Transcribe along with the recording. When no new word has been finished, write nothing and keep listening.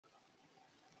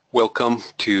Welcome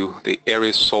to the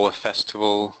Aries Solar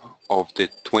Festival of the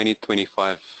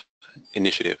 2025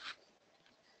 initiative.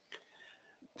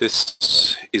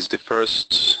 This is the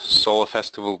first Solar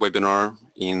Festival webinar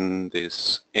in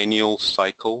this annual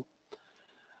cycle.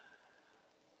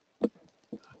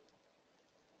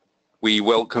 We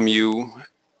welcome you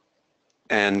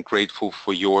and grateful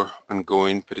for your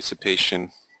ongoing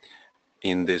participation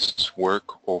in this work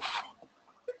of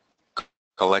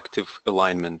collective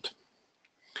alignment.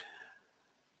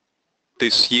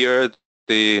 This year,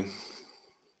 the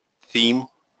theme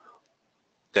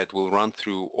that will run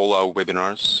through all our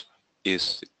webinars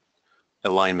is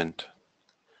alignment.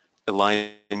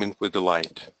 Alignment with the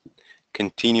light.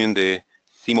 Continuing the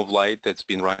theme of light that's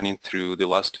been running through the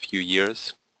last few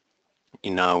years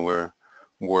in our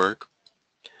work.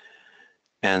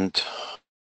 And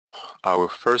our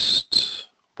first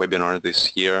webinar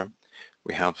this year,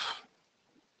 we have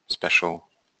special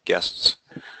guests,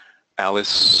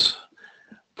 Alice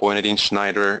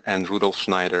Schneider and Rudolf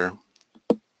Schneider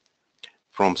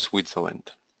from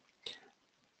Switzerland.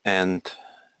 And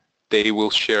they will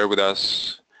share with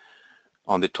us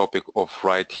on the topic of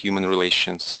right human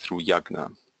relations through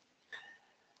Yagna.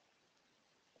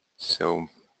 So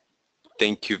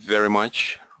thank you very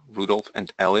much, Rudolf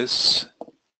and Alice.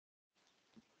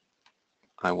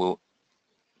 I will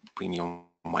bring your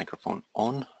microphone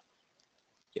on.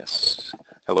 Yes.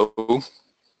 Hello.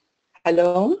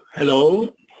 Hello.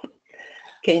 Hello.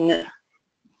 Can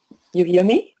you hear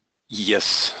me?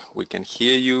 Yes, we can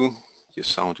hear you. Your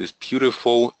sound is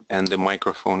beautiful and the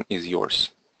microphone is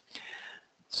yours.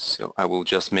 So I will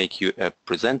just make you a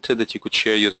presenter that you could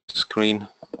share your screen.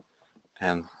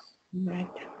 And right.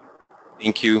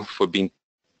 Thank you for being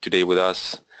today with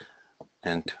us,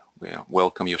 and we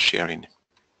welcome your sharing.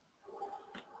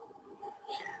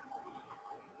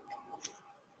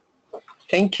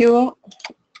 Thank you.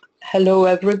 Hello,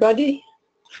 everybody.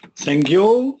 Thank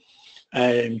you.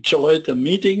 I enjoyed the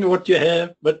meeting what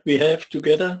we have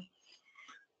together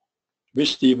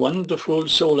with the wonderful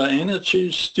solar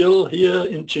energy still here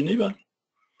in Geneva.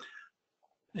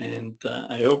 And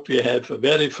I hope we have a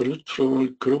very fruitful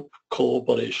group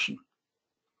cooperation.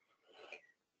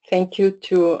 Thank you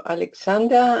to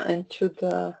Alexander and to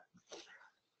the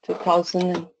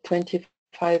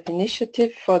 2025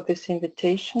 initiative for this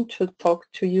invitation to talk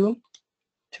to you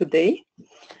today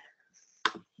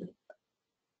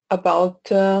about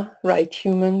right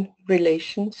human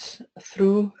relations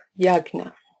through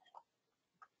Yagna.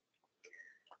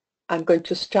 I'm going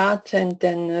to start and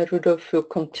then Rudolf will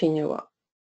continue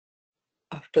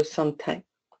after some time.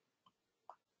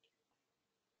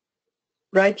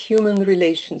 Right human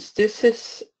relations. This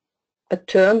is a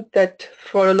term that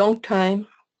for a long time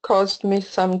caused me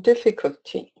some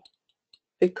difficulty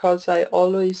because I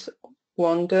always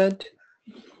wondered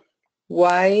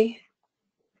why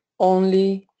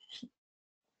only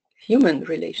human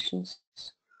relations?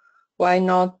 Why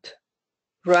not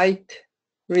right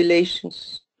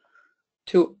relations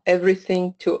to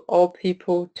everything, to all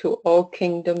people, to all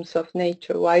kingdoms of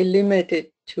nature? Why limit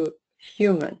it to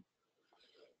human?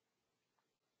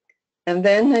 And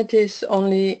then it is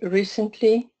only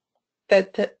recently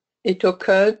that it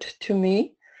occurred to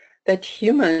me that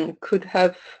human could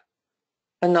have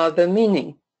another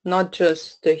meaning, not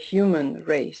just the human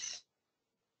race.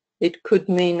 It could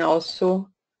mean also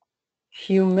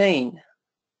humane.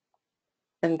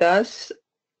 And thus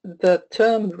the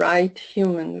term right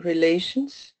human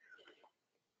relations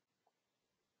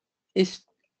is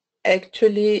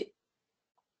actually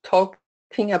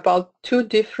talking about two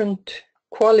different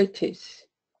qualities.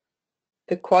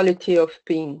 The quality of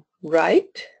being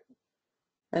right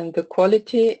and the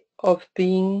quality of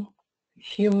being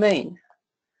humane.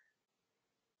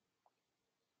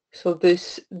 So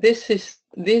these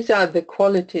are the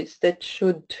qualities that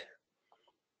should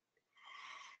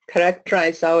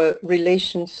characterize our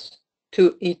relations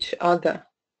to each other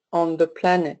on the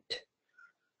planet.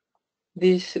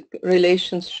 These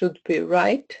relations should be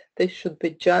right, they should be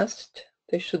just,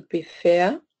 they should be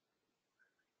fair,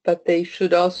 but they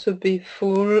should also be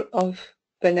full of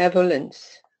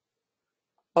benevolence,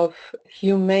 of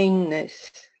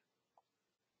humaneness.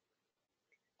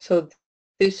 So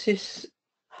this is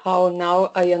how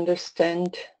now I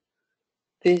understand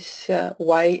this,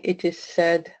 why it is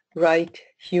said right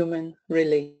human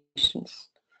relations.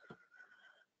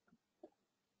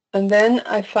 And then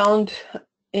I found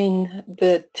in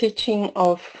the teaching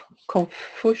of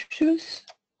Confucius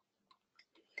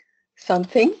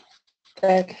something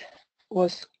that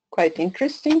was quite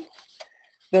interesting.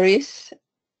 There is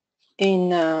in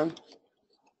the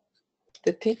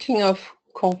teaching of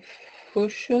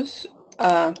Confucius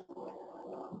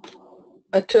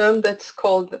a term that's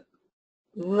called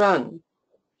run.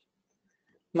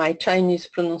 My Chinese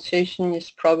pronunciation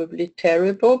is probably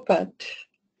terrible, but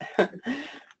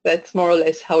that's more or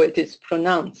less how it is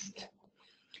pronounced.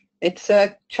 It's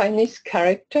a Chinese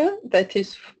character that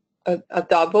is a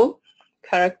double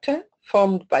character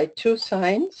formed by two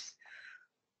signs.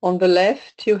 On the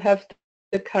left, you have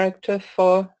the character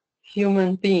for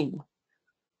human being.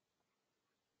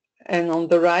 And on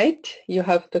the right, you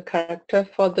have the character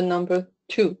for the number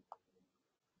 2.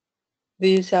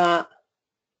 These are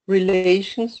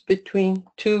relations between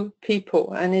two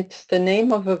people, and it's the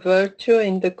name of a virtue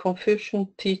in the Confucian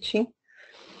teaching,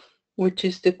 which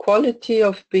is the quality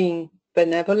of being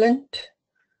benevolent,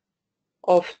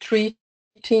 of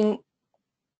treating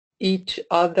each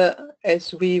other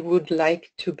as we would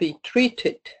like to be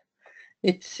treated.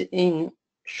 It's in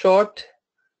short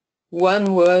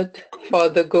one word for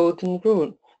the golden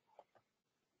rule,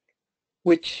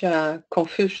 which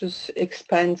Confucius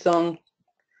expands on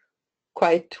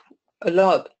quite a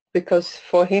lot, because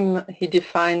for him he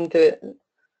defined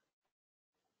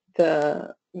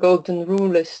the golden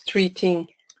rule as treating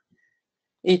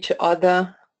each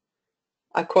other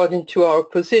according to our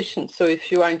position. So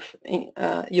if you are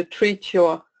you treat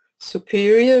your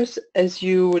superiors as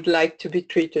you would like to be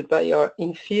treated by your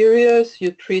inferiors,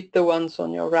 you treat the ones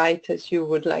on your right as you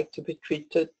would like to be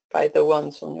treated by the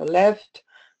ones on your left,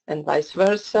 and vice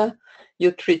versa.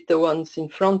 You treat the ones in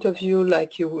front of you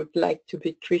like you would like to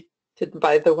be treated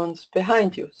by the ones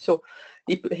behind you. So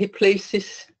he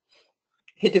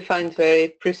defines very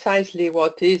precisely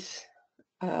what is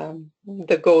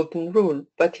the golden rule.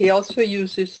 But he also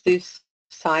uses this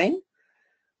sign,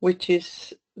 which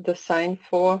is the sign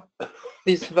for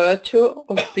this virtue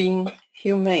of being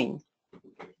humane.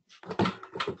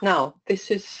 Now, this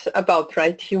is about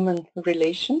right-human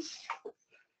relations.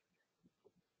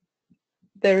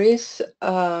 There is,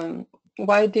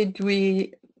 why did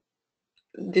we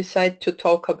decide to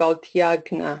talk about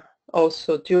Yagna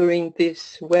also during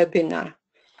this webinar?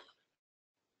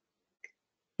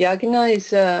 Yagna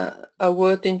is a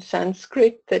word in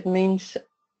Sanskrit that means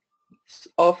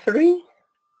offering,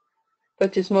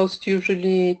 but is most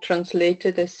usually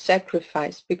translated as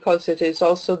sacrifice, because it is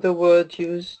also the word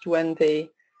used when they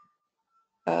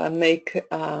make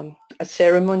a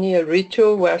ceremony, a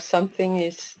ritual where something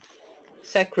is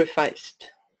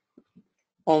sacrificed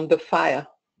on the fire.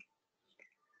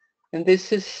 And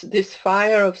this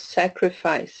fire of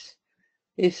sacrifice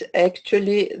is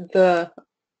actually the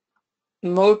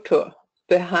motor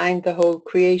behind the whole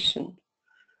creation.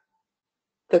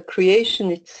 The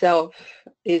creation itself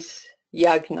is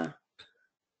Yagna.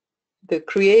 The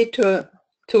Creator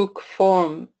took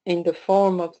form in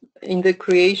the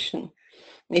creation.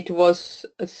 It was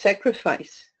a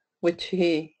sacrifice which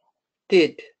he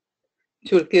did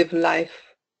to give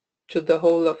life to the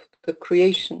whole of the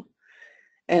creation.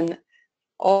 And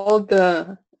all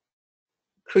the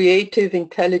creative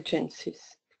intelligences,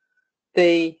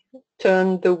 they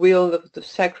turn the wheel of the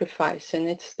sacrifice, and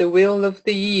it's the wheel of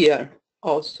the year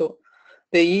also.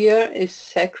 The year is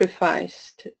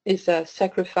sacrificed, is a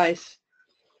sacrifice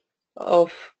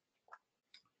of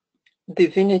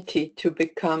divinity to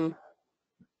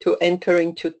enter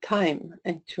into time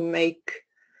and to make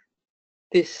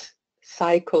this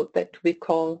cycle that we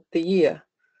call the year.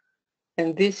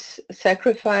 And this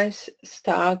sacrifice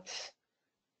starts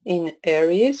in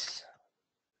Aries,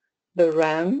 the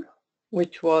ram,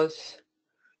 which was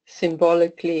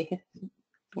symbolically,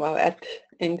 well,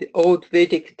 in the old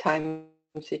Vedic times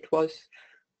it was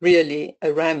really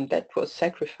a ram that was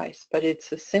sacrificed, but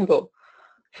it's a symbol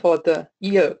for the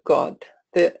year god,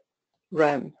 the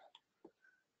ram.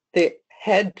 The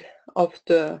head of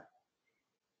the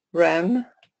ram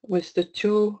with the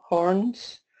two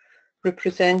horns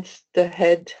represents the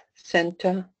head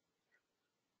center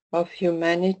of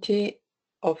humanity,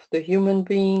 of the human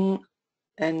being,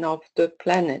 and of the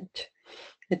planet.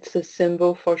 It's a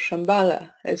symbol for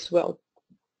Shambhala as well.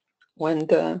 When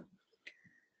the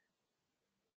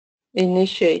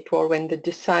initiate, or when the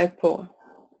disciple,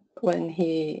 when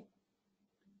he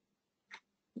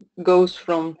goes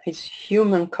from his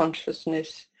human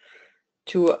consciousness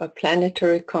to a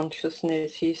planetary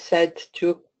consciousness, he said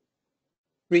to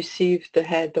receive the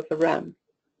head of a ram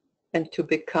and to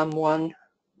become one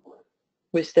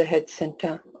with the head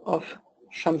center of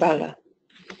Shambhala.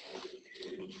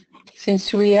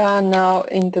 Since we are now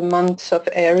in the months of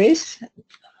Aries,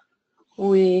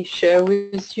 we share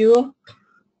with you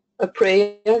a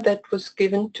prayer that was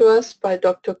given to us by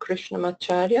Dr.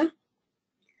 Krishnamacharya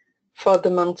for the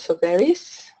months of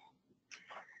Aries.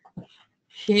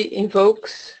 He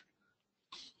invokes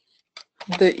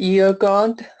the ear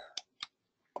god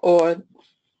or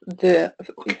the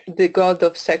god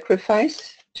of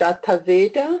sacrifice,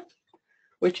 Jataveda,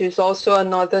 which is also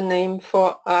another name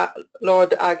for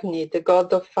Lord Agni, the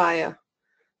god of fire,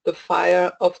 the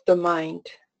fire of the mind,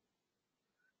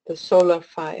 the solar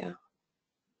fire.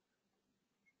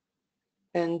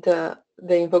 And the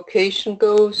invocation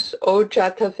goes, O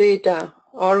Jataveda,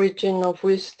 origin of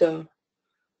wisdom,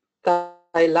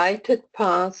 thy lighted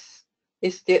path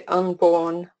is the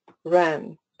unborn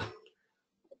ram.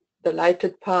 The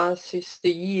lighted path is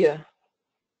the year.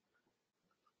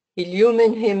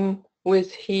 Illumine him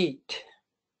with heat.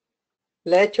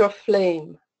 Let your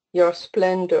flame, your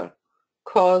splendor,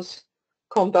 cause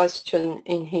combustion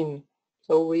in him.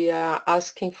 So we are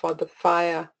asking for the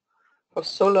fire, for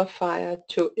solar fire,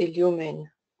 to illumine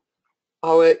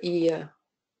our ear.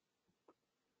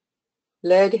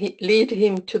 Lead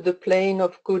him to the plane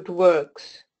of good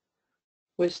works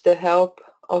with the help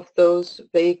of those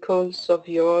vehicles of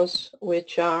yours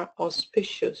which are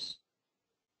auspicious.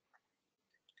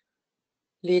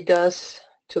 Lead us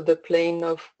to the plane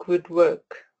of good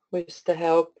work with the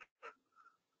help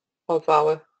of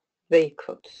our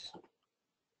vehicles.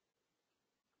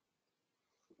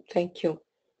 Thank you.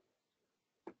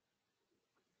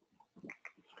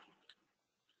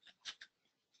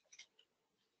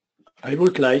 I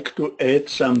would like to add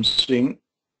something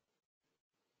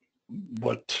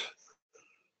what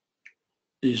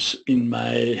is in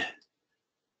my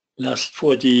last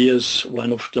 40 years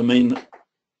one of the main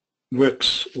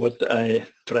works what I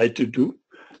try to do,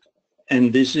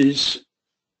 and this is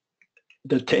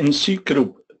the 10C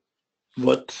group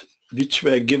which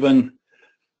were given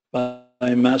by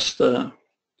Master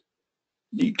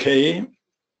DK,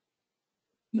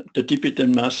 the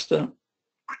Tibetan master,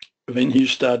 when he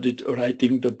started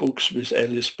writing the books with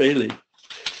Alice Bailey.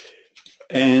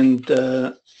 And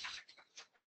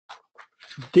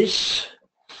this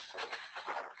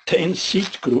 10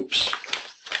 seed groups,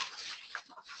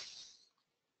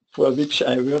 for which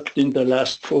I worked in the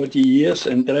last 40 years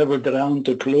and traveled around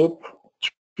the globe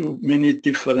to many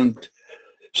different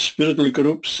spiritual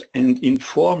groups and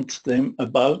informed them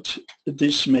about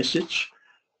this message,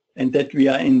 and that we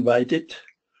are invited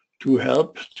to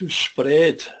help to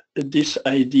spread this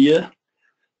idea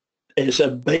as a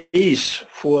base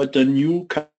for the new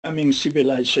coming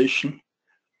civilization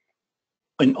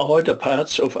in all the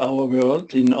parts of our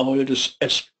world, in all this,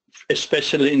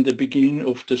 especially in the beginning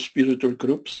of the spiritual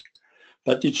groups,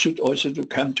 but it should also to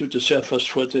come to the surface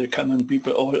for the common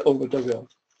people all over the world.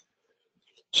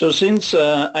 So since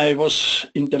I was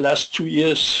in the last 2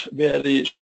 years very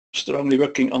strongly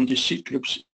working on the seed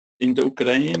groups in the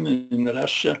Ukraine, in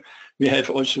Russia, we have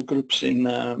also groups in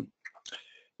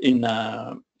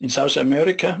South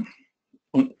America,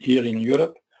 here in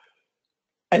Europe.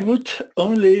 I would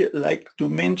only like to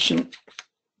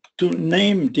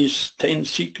name these 10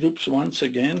 seed groups once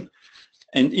again,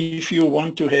 and if you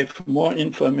want to have more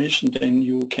information, then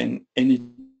you can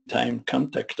anytime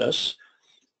contact us,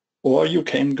 or you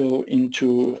can go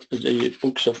into the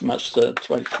books of Master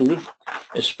Twalkul,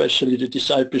 especially the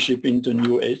Discipleship in the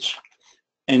New Age,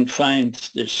 and find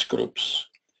these groups.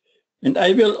 And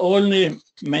I will only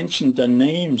mention the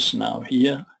names now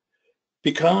here,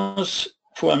 because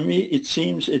for me it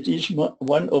seems it is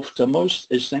one of the most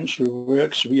essential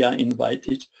works we are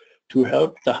invited to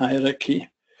help the hierarchy,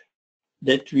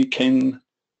 that we can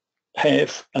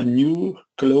have a new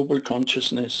global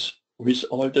consciousness with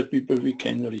all the people we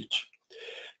can reach.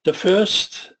 The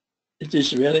first, it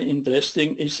is very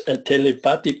interesting, is a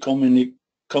telepathic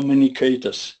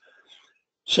communicators.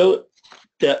 So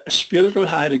the spiritual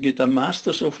hierarchy, the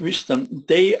masters of wisdom,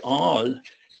 they all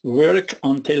work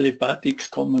on telepathic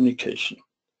communication.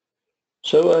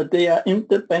 So they are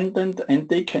independent and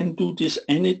they can do this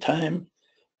anytime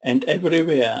and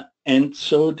everywhere. And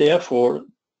so therefore,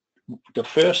 the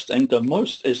first and the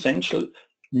most essential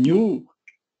new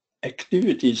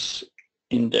activities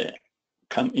in the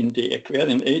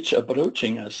Aquarian age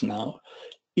approaching us now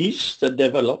is the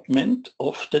development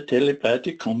of the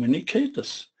telepathic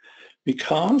communicators,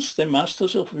 because the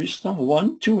masters of wisdom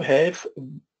want to have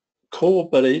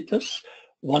cooperators,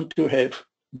 want to have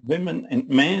women and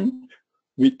men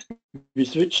with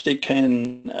which they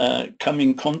can come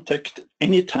in contact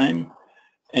anytime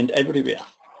and everywhere.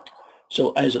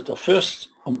 So as the first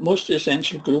and most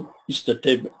essential group is the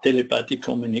telepathic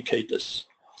communicators.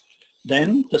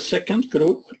 Then the second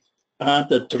group are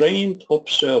the trained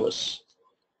observers.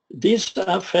 These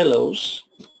are fellows,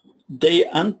 they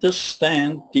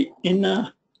understand the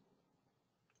inner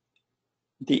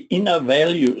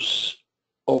values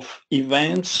of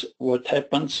events, what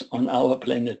happens on our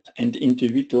planet, and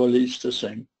individually is the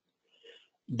same.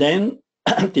 Then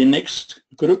the next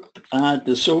group are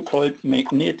the so-called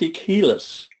magnetic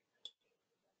healers.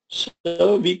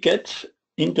 So we get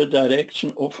in the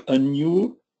direction of a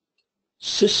new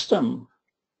system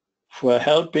for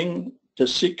helping the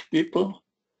sick people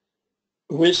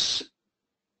with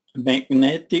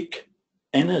magnetic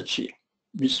energy,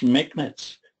 with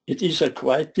magnets. It is a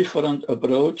quite different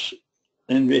approach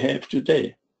than we have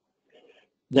today.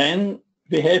 Then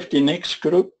we have the next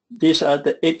group. These are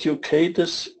the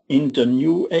educators in the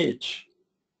new age.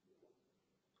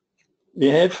 We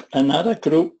have another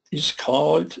group is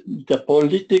called the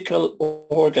political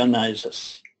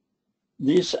organizers.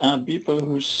 These are people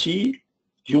who see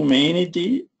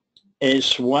humanity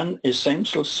as one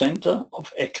essential center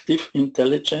of active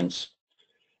intelligence,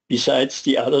 besides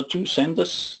the other two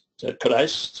centers, the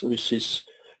Christ with his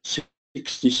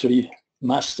 63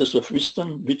 masters of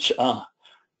wisdom, which are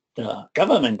the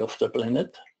government of the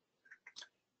planet,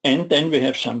 and then we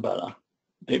have Shambhala,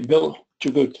 the will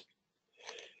to good.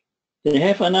 They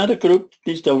have another group,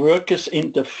 these are the workers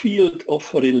in the field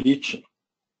of religion.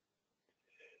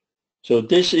 So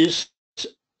this is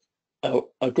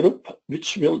a group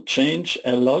which will change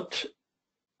a lot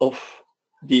of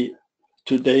the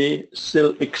today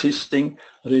still existing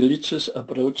religious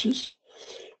approaches,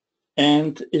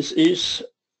 and it is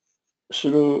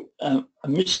through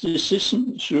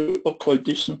mysticism, through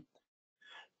occultism,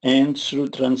 and through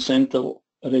transcendental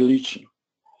religion.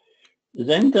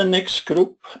 Then the next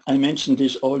group, I mentioned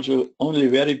this also only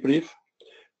very brief,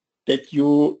 that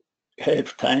you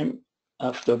have time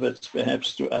afterwards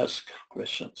perhaps to ask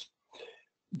questions.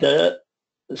 The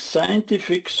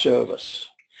scientific servers.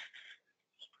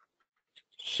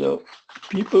 So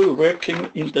people working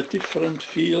in the different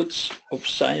fields of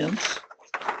science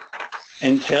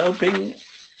and helping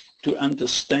to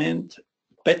understand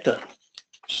better,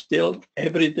 still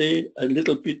every day a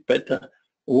little bit better,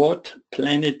 what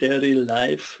planetary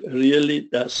life really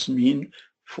does mean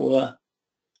for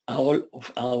all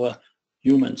of our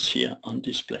humans here on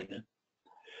this planet.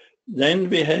 Then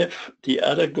we have the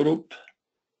other group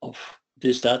of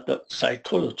these data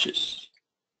psychologists.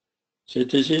 So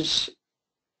this is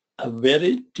a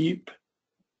very deep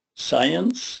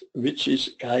science which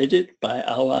is guided by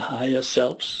our higher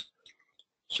selves,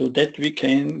 so that we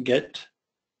can get,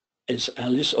 as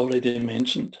Alice already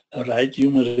mentioned, a right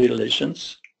human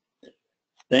relations.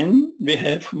 Then we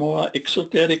have more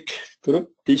exoteric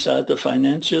group. These are the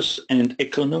financiers and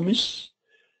economists,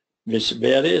 which is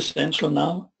very essential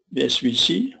now. As we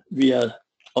see, we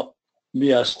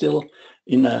are still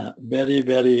in a very,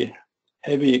 very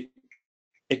heavy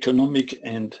economic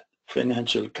and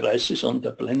financial crisis on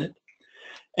the planet.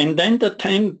 And then the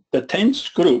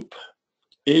 10th group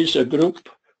is a group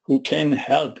who can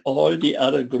help all the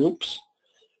other groups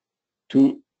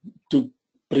to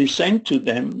present to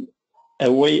them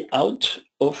a way out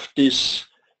of these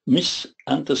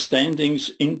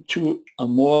misunderstandings into a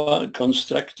more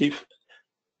constructive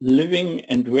living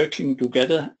and working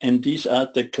together, and these are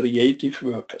the creative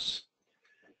workers.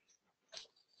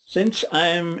 Since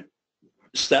I'm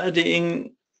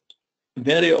studying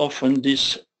very often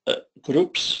these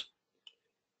groups,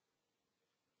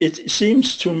 it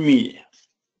seems to me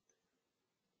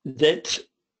that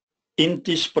in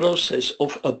this process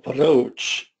of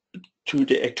approach to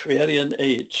the Aquarian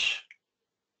age,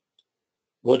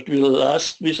 what will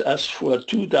last with us for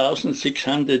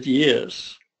 2,600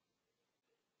 years,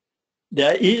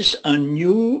 there is a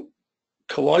new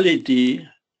quality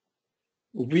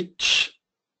which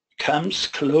comes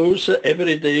closer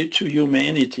every day to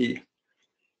humanity.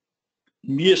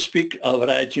 We speak of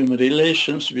right human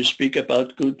relations, we speak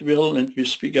about goodwill, and we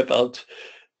speak about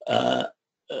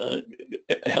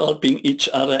helping each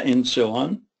other and so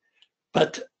on.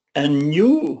 But a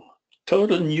new,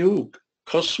 total new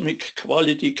cosmic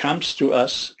quality comes to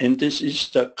us, and this is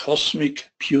the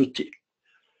cosmic beauty.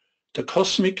 The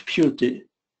cosmic beauty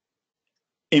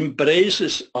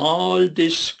embraces all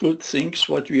these good things,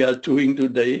 what we are doing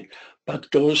today, but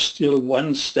goes still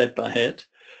one step ahead.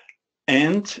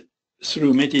 And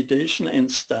through meditation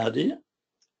and study,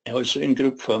 also in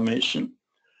group formation,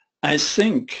 I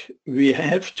think we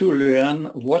have to learn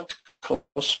what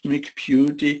cosmic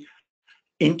beauty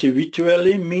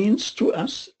individually means to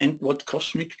us and what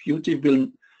cosmic beauty will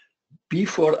be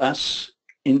for us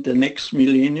in the next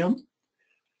millennium,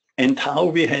 and how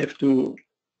we have to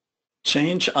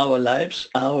change our lives,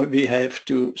 how we have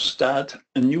to start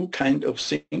a new kind of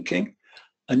thinking,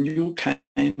 a new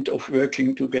kind of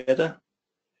working together.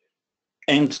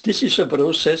 And this is a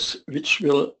process which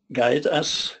will guide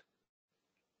us.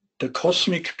 The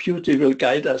cosmic beauty will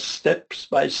guide us step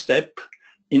by step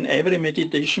in every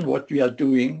meditation what we are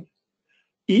doing,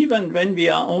 even when we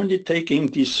are only taking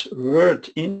this word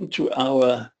into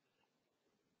our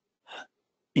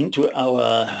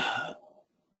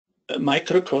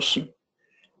microcosm,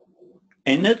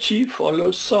 energy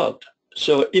follows thought.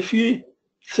 So if we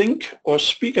think or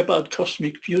speak about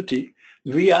cosmic beauty,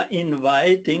 we are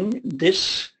inviting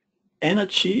this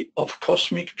energy of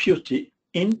cosmic beauty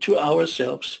into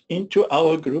ourselves, into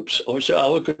our groups, also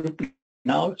our group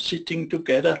now sitting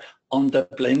together on the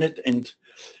planet and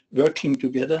working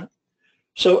together.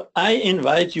 So I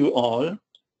invite you all,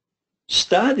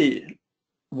 study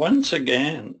once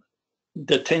again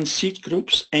the 10 seed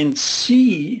groups and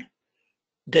see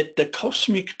that the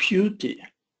cosmic beauty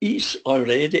is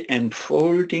already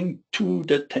unfolding to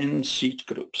the 10 seed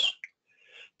groups.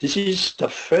 This is the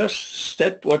first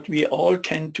step what we all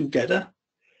can together,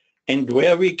 and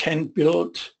where we can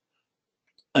build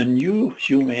a new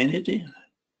humanity,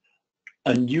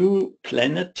 a new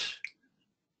planet,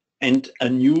 and a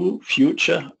new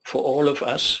future for all of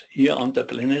us here on the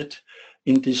planet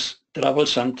in this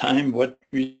troublesome time what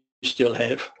we still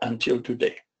have until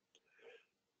today.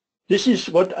 This is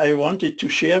what I wanted to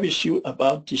share with you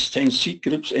about these 10 seed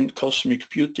groups and cosmic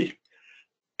beauty,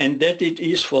 and that it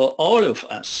is for all of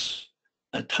us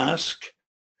a task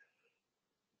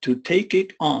to take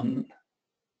it on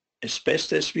as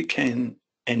best as we can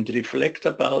and reflect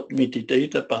about,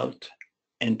 meditate about,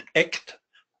 and act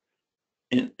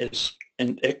in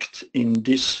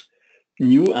this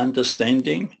new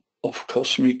understanding of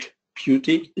cosmic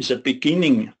beauty. Is a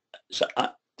beginning. So,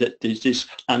 that this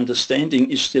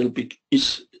understanding is still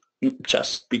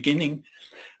just beginning.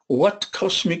 What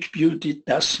cosmic beauty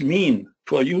does mean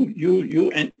for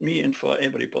you and me, and for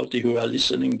everybody who are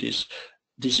listening this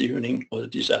evening or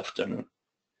this afternoon.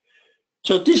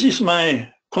 So this is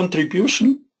my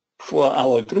contribution for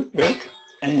our group work,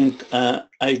 and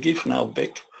I give now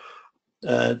back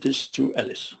this to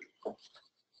Alice.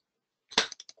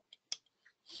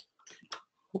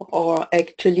 Or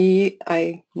actually,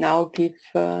 I now give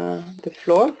the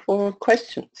floor for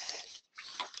questions.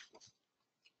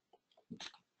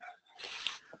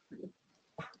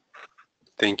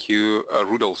 Thank you,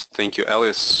 Rudolf. Thank you,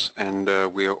 Alice. And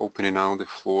we are opening now the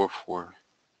floor for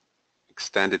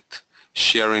extended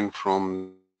sharing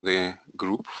from the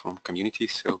group, from community.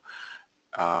 So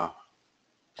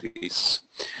please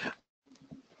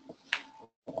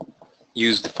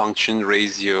use the function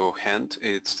raise your hand.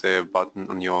 It's the button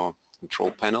on your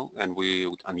control panel, and we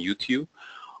would unmute you.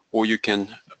 Or you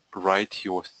can write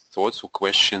your thoughts or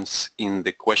questions in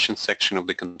the question section of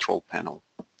the control panel,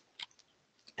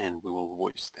 and we will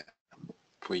voice them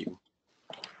for you.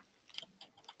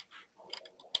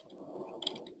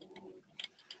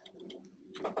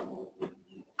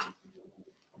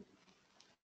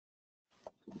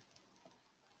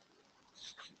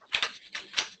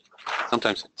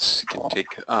 Sometimes it can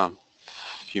take a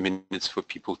few minutes for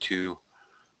people to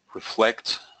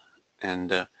reflect,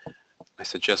 and I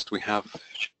suggest we have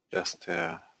just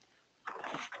a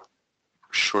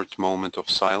short moment of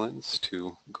silence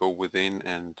to go within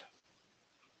and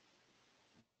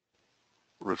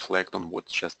reflect on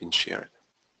what's just been shared.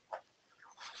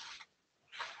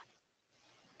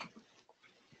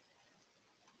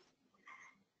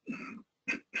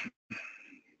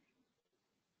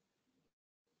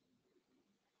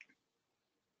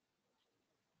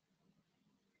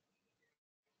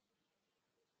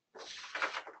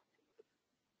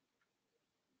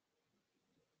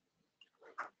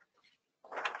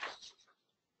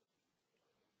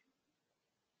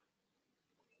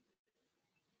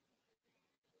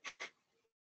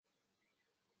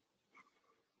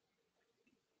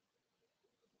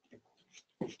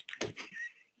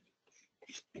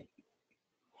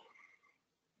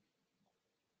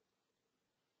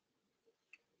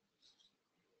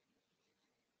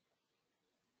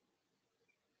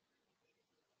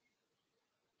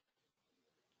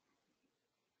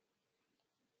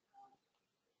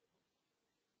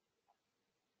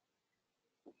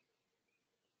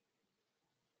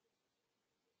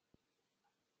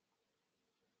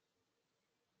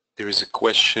 There is a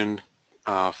question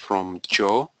from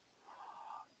Joe.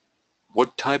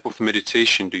 What type of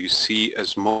meditation do you see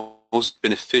as most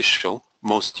beneficial,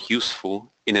 most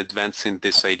useful in advancing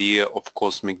this idea of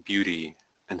cosmic beauty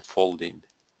unfolding?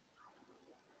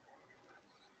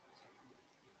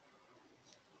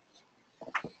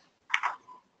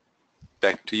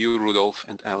 Back to you, Rudolf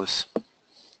and Alice.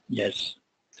 Yes.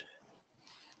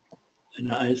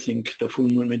 And I think the full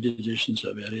moon meditations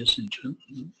are very essential.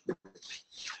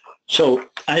 So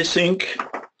I think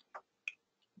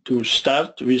to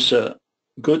start with a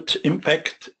good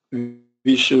impact,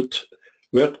 we should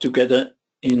work together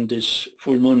in these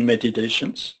full moon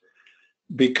meditations,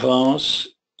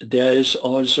 because there is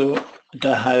also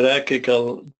the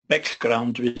hierarchical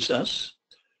background with us,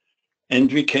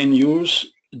 and we can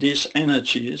use these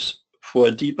energies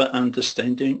for deeper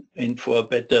understanding and for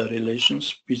better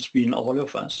relations between all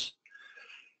of us,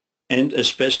 and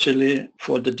especially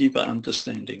for the deeper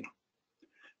understanding.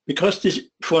 Because this,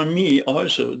 for me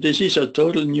also, this is a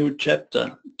total new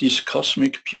chapter, this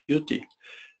cosmic beauty.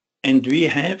 And we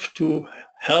have to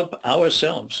help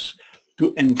ourselves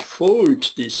to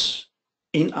unfold this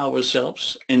in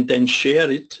ourselves and then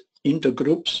share it into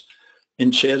groups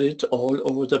and share it all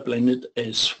over the planet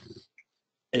as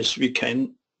we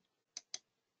can,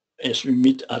 as we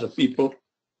meet other people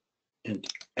and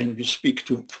we speak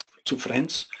to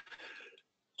friends.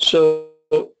 So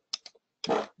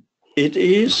it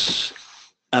is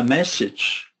a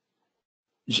message.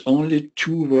 It's only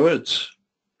 2 words,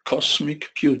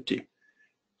 cosmic beauty.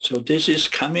 So this is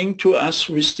coming to us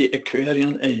with the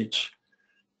Aquarian age.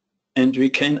 And we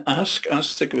can ask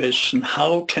us the question,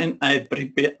 how can I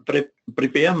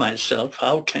prepare myself?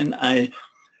 How can I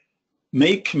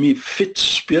make me fit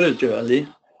spiritually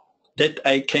that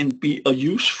I can be a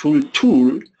useful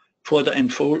tool for the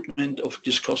unfoldment of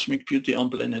this cosmic beauty on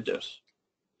planet Earth?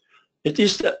 It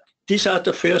is these are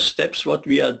the first steps what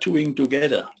we are doing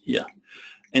together here.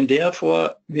 And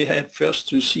therefore we have first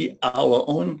to see our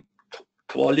own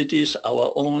qualities,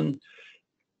 our own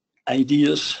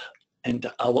ideas and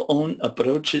our own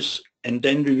approaches, and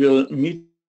then we will meet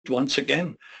once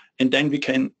again, and then we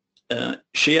can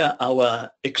share our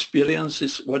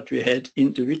experiences, what we had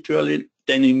individually,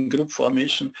 then in group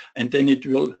formation, and then it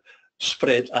will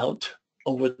spread out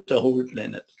over the whole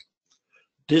planet.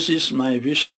 This is my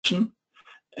vision,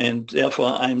 and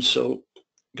therefore I'm so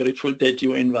grateful that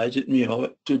you invited me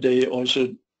today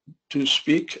also to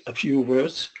speak a few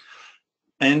words.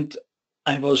 And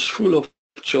I was full of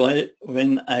joy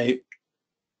when I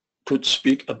could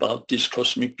speak about this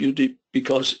cosmic beauty,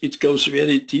 because it goes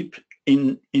very deep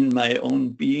in my own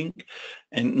being.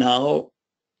 And now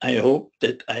I hope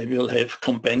that I will have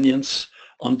companions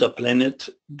on the planet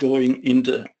going in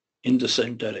the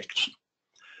same direction.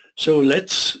 So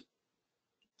let's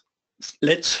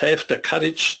have the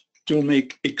courage to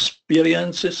make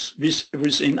experiences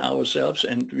within ourselves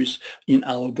and in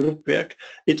our group work.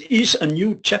 It is a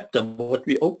new chapter what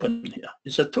we open here.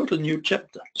 It's a total new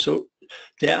chapter. So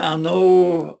there are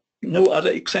no other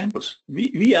examples.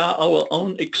 We are our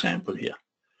own example here.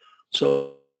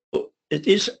 So it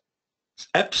is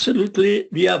absolutely,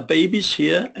 we are babies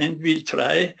here, and we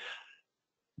try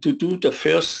to do the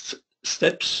first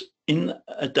steps in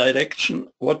a direction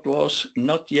what was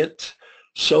not yet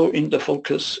so in the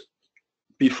focus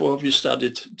before we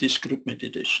started this group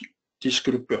meditation, this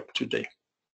group work today.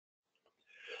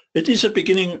 It is a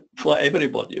beginning for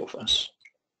everybody of us.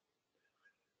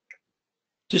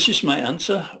 This is my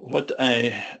answer, what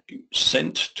I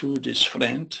sent to this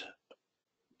friend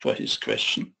for his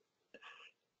question.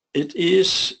 It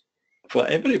is for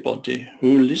everybody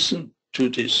who listened to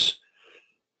this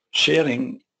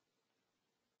sharing,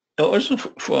 also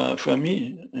for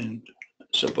me, and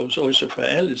suppose also for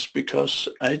Alice, because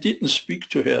I didn't speak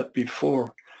to her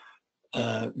before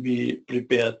we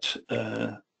prepared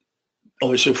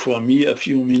also for me a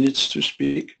few minutes to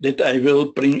speak, that I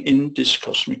will bring in this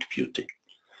cosmic beauty.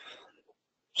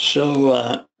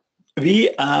 So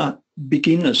we are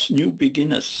beginners, new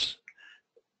beginners,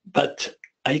 but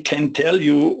I can tell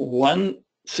you one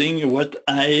thing what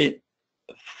I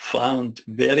found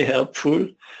very helpful.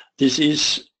 This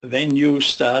is when you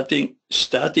studying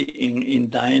in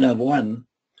Dhyana 1,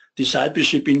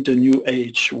 Discipleship in the New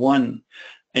Age 1,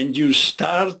 and you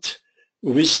start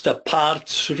with the part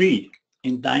 3,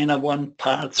 in Dhyana 1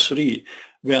 part 3,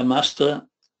 where Master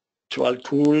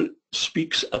Twalkul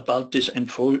speaks about this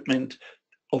unfoldment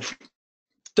of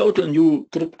total new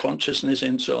group consciousness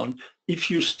and so on. If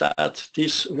you start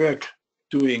this work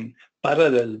doing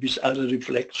parallel with other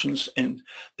reflections, and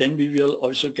then we will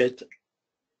also get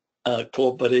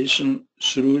cooperation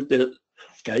through the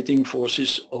guiding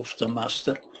forces of the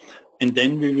Master, and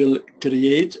then we will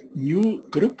create new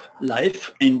group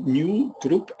life and new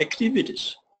group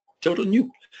activities, total new,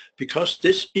 because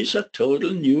this is a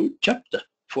total new chapter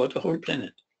for the whole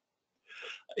planet.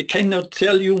 I cannot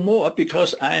tell you more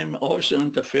because I am also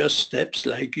in the first steps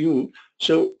like you,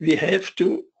 so we have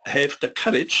to have the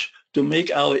courage to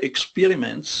make our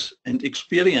experiments and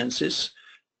experiences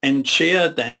and share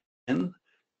them,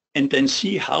 and then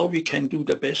see how we can do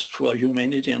the best for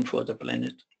humanity and for the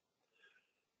planet.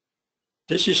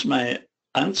 This is my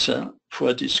answer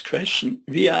for this question.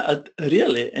 We are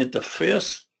really at the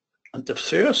first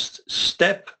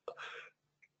step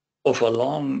of a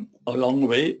long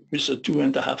way with the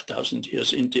 2,500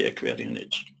 years in the Aquarian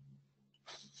age.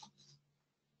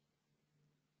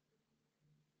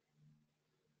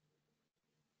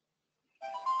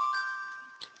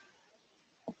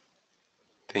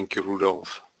 Thank you,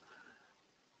 Rudolf.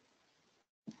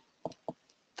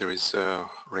 There is a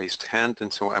raised hand,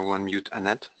 and so I will unmute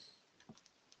Annette.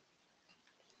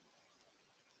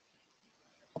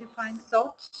 Define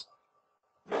thoughts.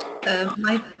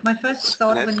 My first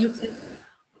thought Annette? when you said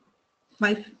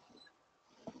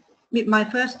my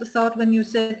first thought when you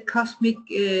said cosmic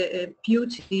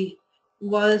beauty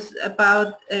was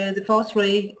about the fourth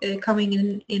ray coming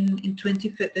in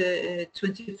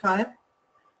 2025.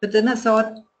 But then I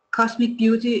thought cosmic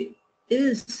beauty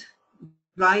is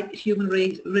right human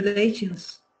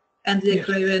relations and the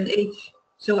Aquarian age.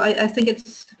 So I think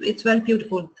it's very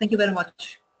beautiful. Thank you very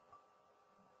much.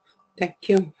 Thank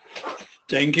you.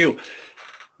 Thank you.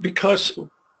 Because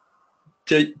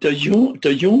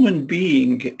the human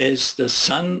being as the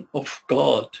Son of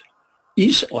God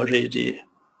is already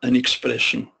an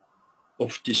expression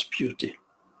of this beauty.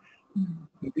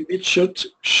 We should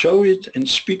show it and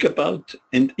speak about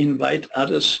and invite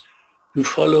others to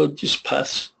follow this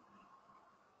path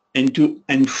and to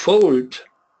unfold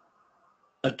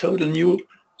a total new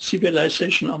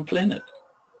civilization on planet.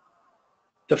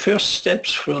 The first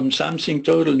steps from something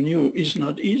total new is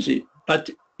not easy, but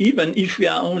even if we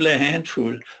are only a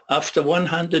handful, after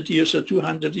 100 years or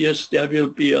 200 years, there will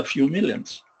be a few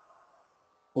millions.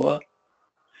 Or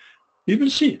we will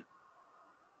see.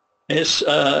 As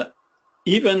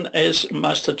even as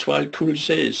Master Twalkul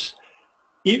says,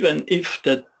 even if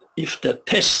the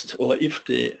test or if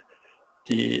the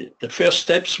first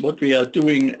steps, what we are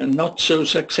doing, are not so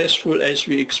successful as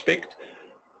we expect,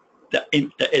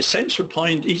 the essential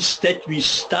point is that we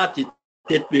started,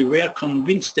 that we were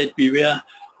convinced, that we were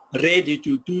ready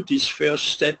to do this first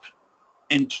step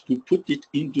and to put it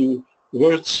into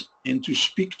words and to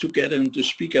speak together and to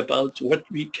speak about what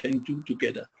we can do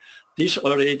together. This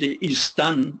already is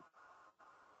done,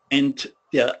 and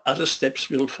the other steps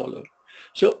will follow.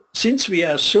 So since we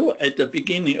are so at the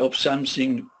beginning of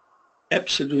something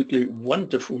absolutely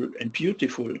wonderful and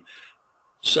beautiful,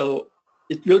 so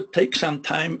it will take some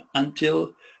time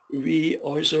until we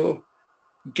also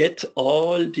get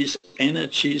all these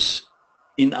energies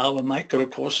in our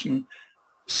microcosm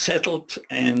settled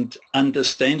and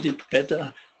understand it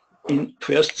better,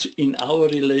 first in our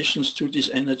relations to these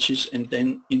energies and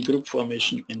then in group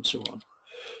formation and so on.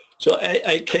 So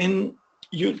I can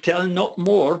you tell not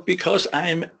more because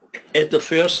I'm at the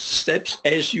first steps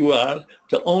as you are.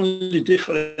 The only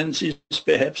difference is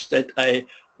perhaps that I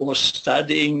was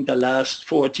studying the last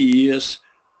 40 years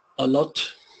a lot,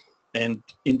 and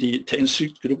in the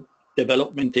 10-seed group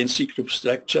development, 10-seed group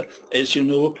structure, as you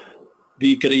know,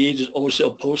 we created also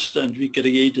a poster and we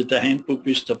created a handbook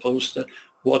with the poster,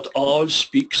 what all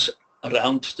speaks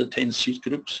around the 10-seed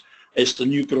groups as the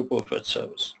new group of Earth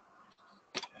service.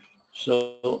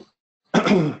 So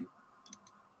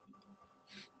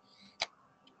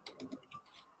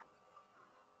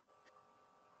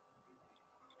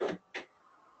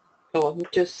So I'm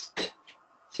just,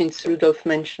 since Rudolf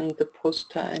mentioned the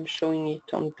poster, I'm showing it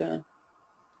on the,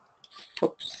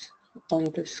 on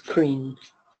the screen.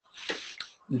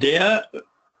 There,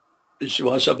 this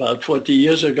was about 40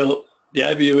 years ago,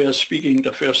 there we were speaking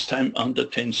the first time on the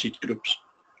 10-seed groups.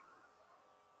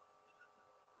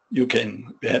 You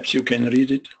can, perhaps you can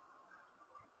read it.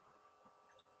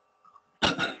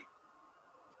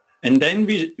 And then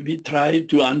we try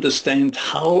to understand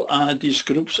how are these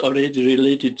groups already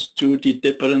related to the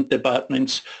different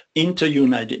departments in the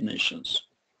United Nations.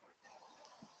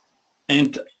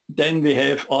 And then we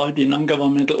have all the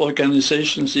non-governmental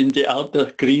organizations in the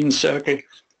outer green circle.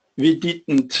 We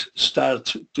didn't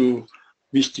start to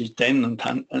with the 10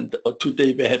 and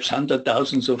today perhaps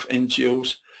 100,000 of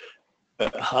NGOs,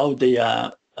 how they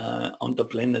are on the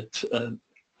planet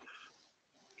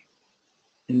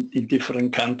in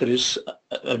different countries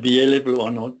available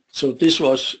or not. So this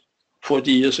was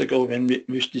 40 years ago when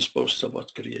this poster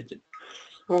was created.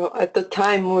 Well, at the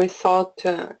time we thought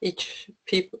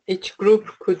each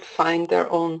group could find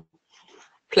their own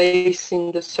place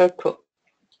in the circle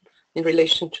in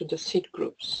relation to the seed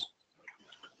groups.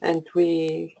 And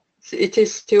it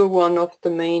is still one of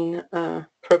the main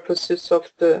purposes of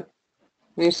the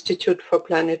Institute for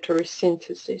Planetary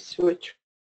Synthesis, which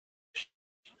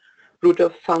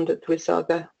Rudolf founded with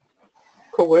other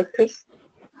co-workers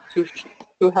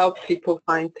to help people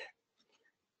find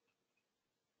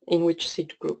in which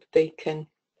seed group they can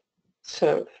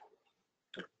serve.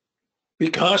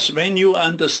 Because when you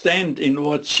understand in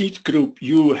what seed group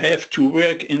you have to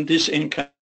work in this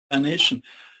incarnation,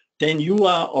 then you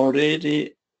are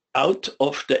already out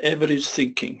of the average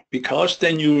thinking, because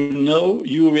then you know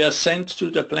you were sent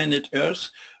to the planet Earth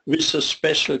with a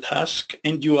special task,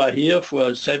 and you are here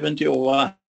for 70 or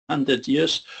 100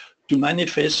 years to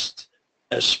manifest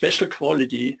a special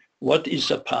quality, what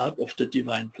is a part of the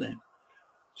divine plan.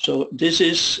 So this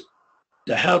is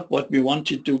the help what we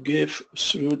wanted to give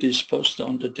through this poster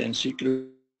on the 10 seed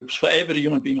groups for every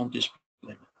human being on this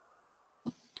planet.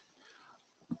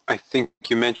 I think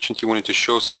you mentioned you wanted to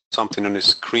show something on the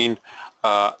screen.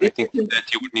 I think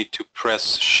that you would need to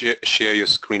press share your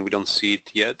screen. We don't see it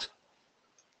yet.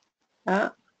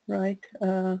 Ah, right.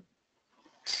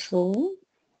 So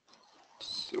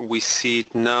we see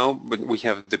it now, but we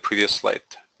have the previous slide.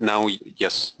 Now,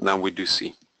 yes, now we do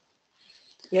see.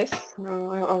 yes.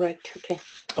 No, all right. Okay.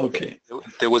 Okay.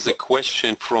 There was a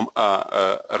question from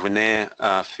René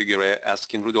Figueres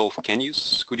asking, Rudolf,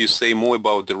 could you say more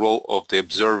about the role of the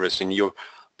observers in your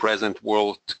present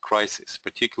world crisis,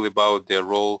 particularly about their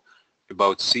role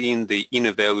about seeing the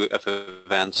inner value of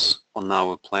events on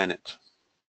our planet?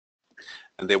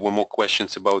 And there were more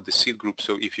questions about the seed group,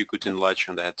 so if you could enlarge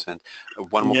on that. And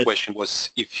one more question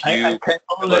was, if you...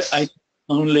 I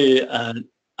only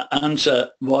answer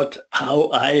how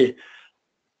I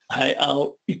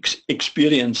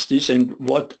experience this and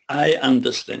what I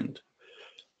understand.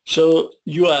 So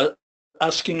you are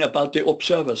asking about the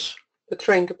observers. The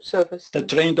trained observers. The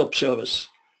trained observers.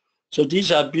 So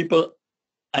these are people,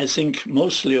 I think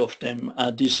mostly of them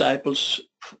are disciples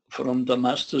from the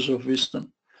Masters of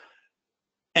Wisdom.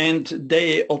 And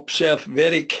they observe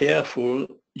very careful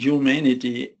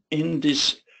humanity in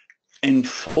this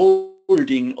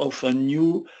unfolding of a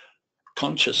new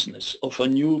consciousness, of a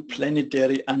new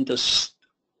planetary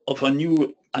of a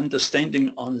new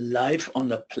understanding on life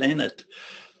on a planet.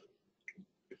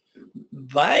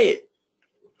 Why?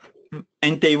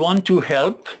 And they want to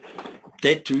help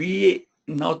that we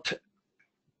not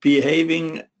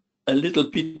behaving a little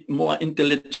bit more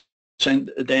intelligent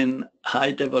than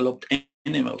high developed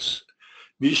animals.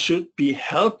 We should be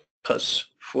helpers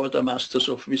for the Masters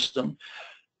of Wisdom,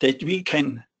 that we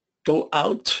can go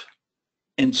out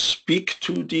and speak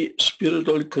to the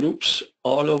spiritual groups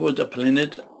all over the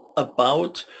planet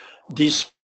about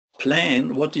this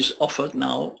plan, what is offered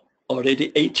now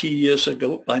already 80 years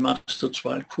ago by Master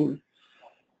Zwal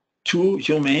to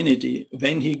humanity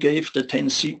when he gave the 10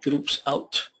 seed groups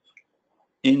out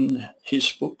in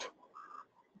his book,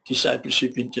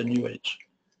 Discipleship in the New Age.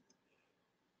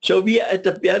 So we are at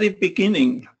the very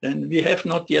beginning, and we have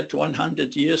not yet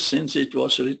 100 years since it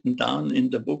was written down in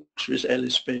the books with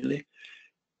Alice Bailey.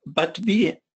 But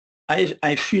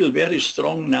I feel very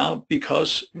strong now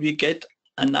because we get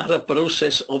another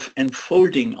process of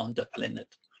unfolding on the planet.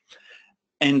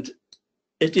 And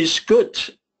it is good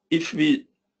if we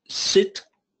sit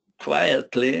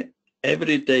quietly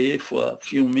every day for a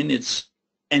few minutes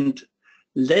and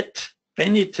let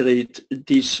penetrate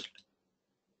this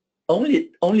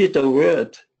only the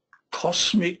word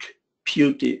cosmic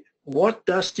beauty. What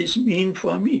does this mean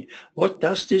for me? What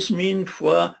does this mean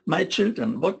for my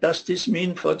children? What does this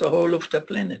mean for the whole of the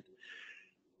planet?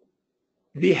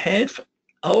 We have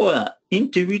our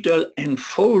individual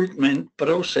unfoldment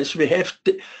process. We have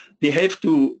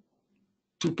to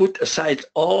put aside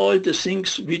all the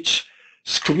things which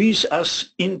squeeze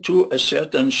us into a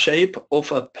certain shape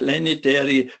of a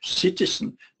planetary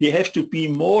citizen. We have to be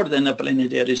more than a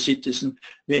planetary citizen.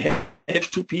 We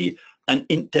have to be an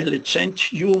intelligent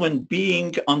human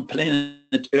being on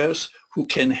planet Earth who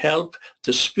can help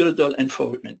the spiritual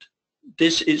unfoldment.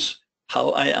 This is how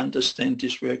I understand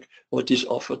this work, what is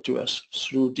offered to us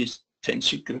through these 10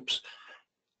 seed groups,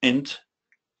 and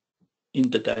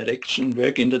in the direction,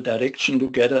 work in the direction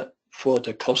together for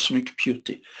the cosmic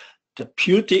beauty. The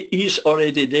beauty is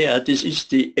already there. This is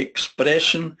the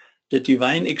expression, the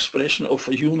divine expression of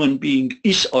a human being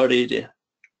is already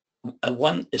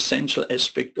one essential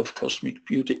aspect of cosmic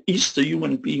beauty is the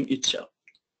human being itself.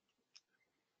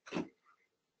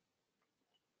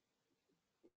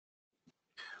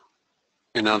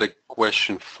 Another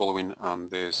question following on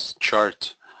this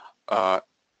chart.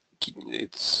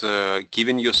 It's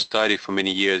given your study for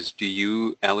many years, do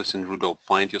you, Alice and Rudolf,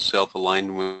 find yourself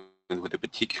aligned with a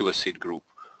particular seed group,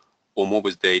 or more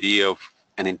with the idea of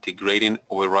an integrating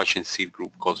overarching seed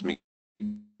group, cosmic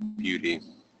beauty?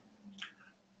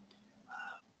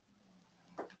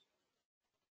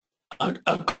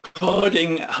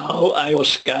 According how I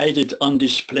was guided on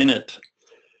this planet,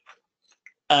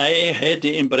 I had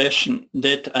the impression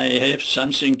that I have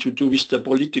something to do with the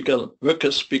political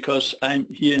workers because I'm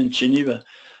here in Geneva,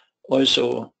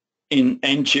 also in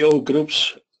NGO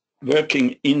groups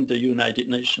working in the United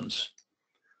Nations.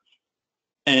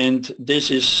 And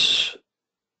this is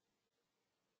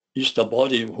the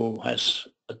body who has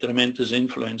a tremendous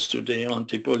influence today on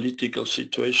the political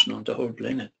situation on the whole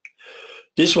planet.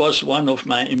 This was one of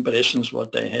my impressions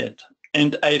what I had.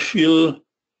 And I feel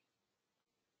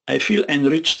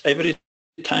enriched every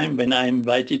time when I'm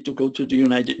invited to go to the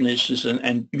United Nations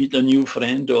and meet a new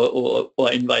friend or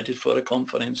invited for a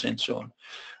conference and so on.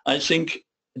 I think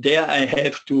there I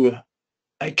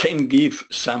can give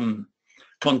some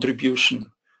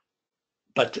contribution,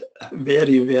 but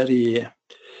very, very,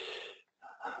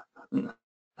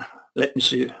 let me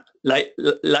see, like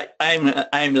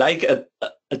I'm like a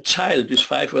child with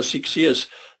 5 or 6 years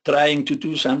trying to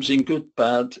do something good,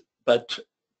 but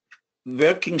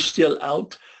working still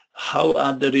out how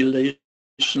are the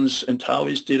relations and how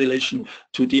is the relation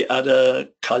to the other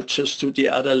cultures, to the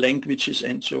other languages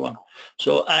and so on.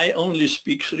 So I only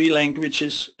speak 3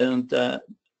 languages, and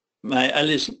my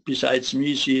Alice, besides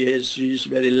me, she is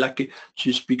very lucky.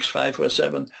 She speaks 5 or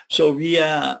 7. So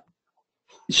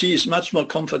she is much more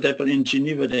comfortable in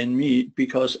Geneva than me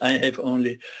because I have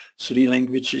only 3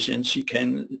 languages and she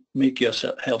can make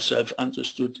herself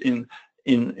understood in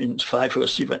 5 or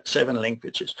 7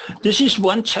 languages. This is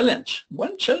one challenge.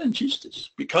 One challenge is this,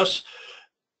 because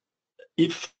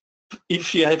if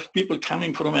you have people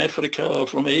coming from Africa or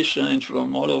from Asia and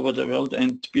from all over the world,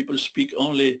 and people speak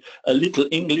only a little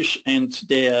English and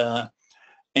their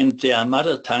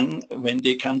mother tongue when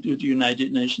they come to the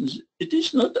United Nations, it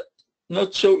is not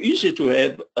so easy to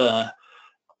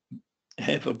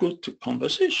have a good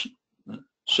conversation.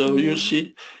 So you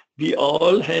see, we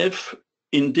all have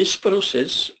in this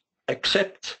process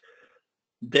accept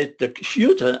that the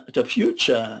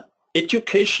future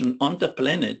education on the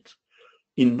planet,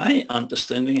 in my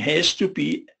understanding, has to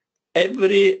be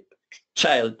every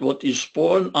child what is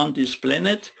born on this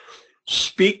planet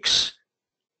speaks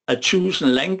a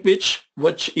chosen language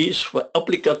which is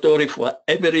obligatory for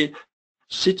every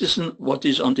citizen what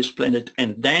is on this planet,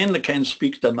 and then can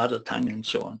speak the mother tongue and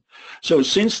so on. So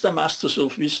since the Masters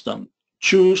of Wisdom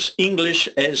choose English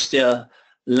as their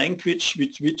language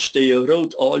with which they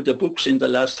wrote all the books in the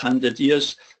last 100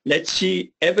 years, let's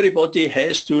see, everybody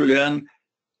has to learn,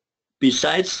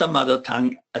 besides the mother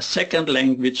tongue, a second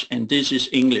language, and this is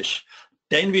English.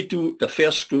 Then we do the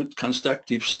first good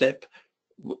constructive step,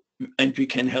 and we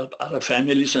can help other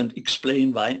families and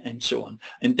explain why and so on.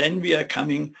 And then we are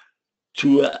coming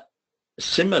to a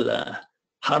similar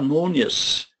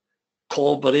harmonious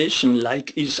cooperation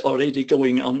like is already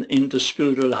going on in the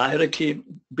spiritual hierarchy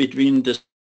between the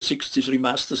 63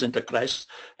 masters and the Christ,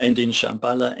 and in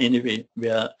Shambhala anyway,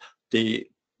 where the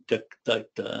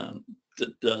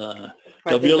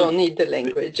will, don't need the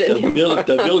language anymore.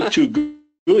 the will to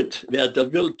good, where the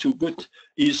will to good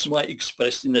is more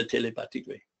expressed in a telepathic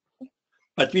way.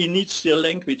 But we need still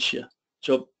language here.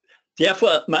 So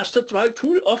therefore, Master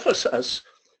Dwalkul offers us,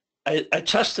 I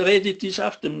just read it this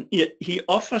afternoon, he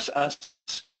offers us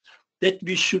that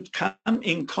we should come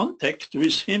in contact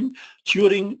with him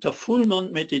during the full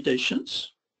moon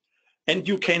meditations. And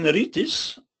you can read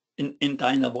this in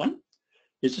Dina 1.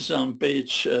 This is on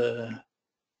page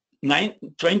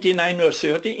 29 or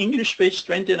 30, English page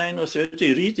 29 or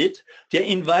 30, read it. They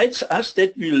invites us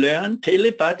that we learn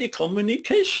telepathic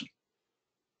communication.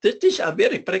 These are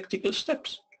very practical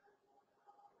steps.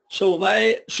 So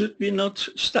why should we not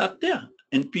start there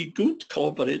and be good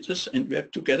cooperators and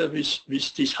work together with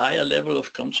this higher level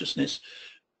of consciousness,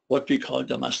 what we call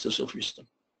the Masters of Wisdom?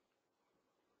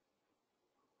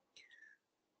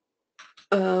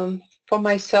 For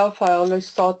myself, I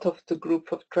always thought of the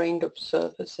group of trained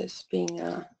observers as being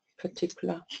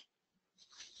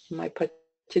my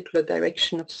particular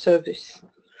direction of service.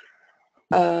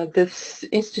 This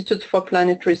Institute for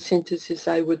Planetary Synthesis,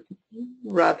 I would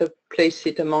rather place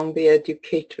it among the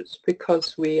educators,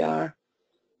 because we are,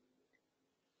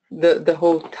 the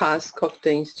whole task of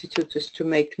the Institute is to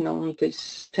make known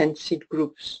this 10-seed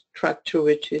group structure,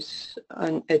 which is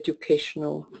an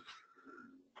educational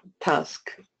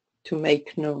task to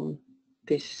make known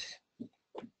this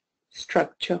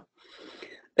structure.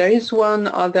 There is one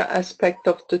other aspect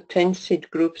of the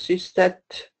 10-seed groups, is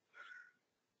that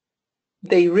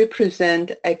they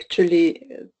represent actually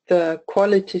the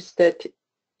qualities that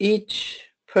each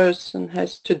person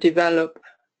has to develop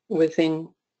within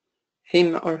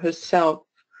him or herself.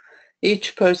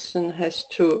 Each person has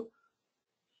to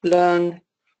learn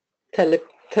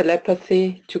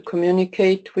telepathy, to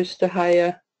communicate with the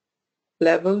higher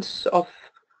levels of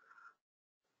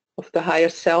of the higher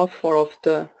self or of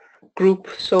the group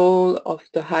soul, of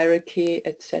the hierarchy,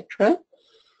 etc.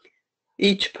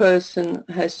 Each person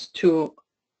has to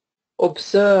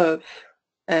observe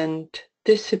and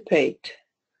dissipate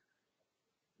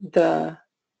the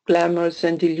glamours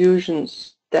and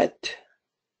illusions that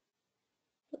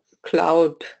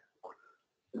cloud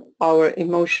our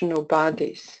emotional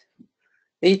bodies.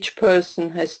 Each person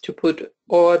has to put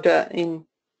order in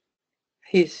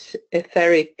his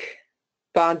etheric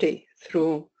body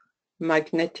through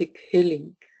magnetic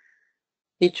healing.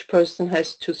 Each person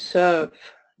has to serve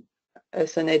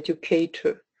as an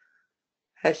educator,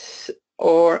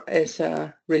 or as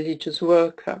a religious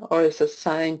worker, or as a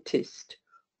scientist,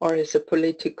 or as a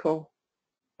political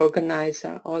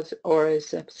organizer, or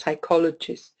as a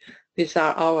psychologist. These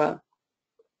are our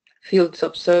fields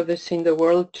of service in the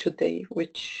world today,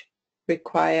 which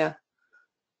require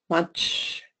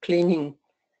much cleaning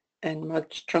and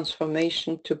much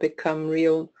transformation to become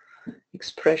real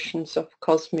expressions of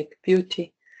cosmic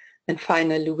beauty. And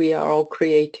finally, we are all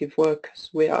creative workers.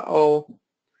 We are all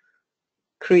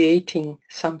creating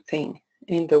something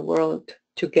in the world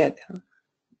together.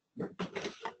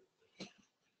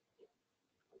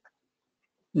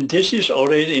 This is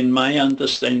already, in my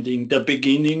understanding, the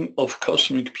beginning of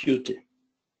cosmic beauty.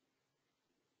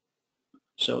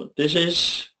 So this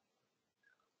is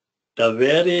the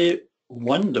very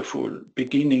wonderful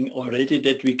beginning already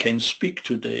that we can speak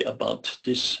today about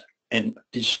this, and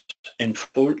this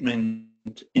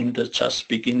unfoldment in the just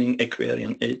beginning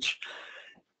Aquarian age,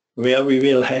 where we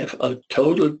will have a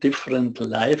total different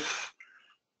life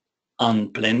on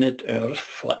planet Earth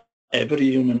for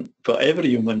every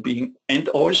human being, and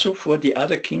also for the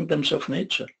other kingdoms of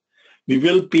nature. We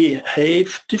will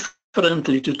behave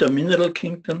differently to the mineral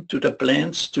kingdom, to the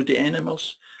plants, to the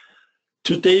animals.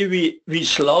 Today we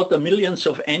slaughter millions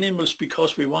of animals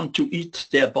because we want to eat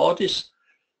their bodies,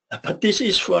 but this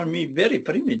is for me very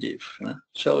primitive.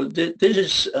 So this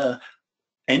is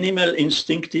animal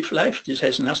instinctive life. This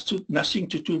has nothing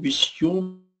to do with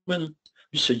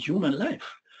a human life.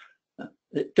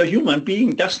 The human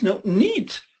being does not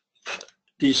need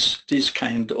this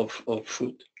kind of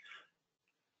food.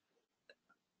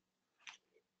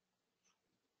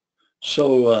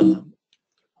 So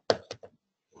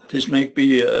this may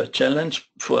be a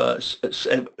challenge for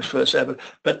several,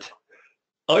 but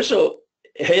also,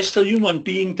 has the human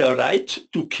being the right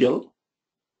to kill?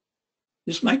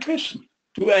 This is my question.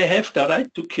 Do I have the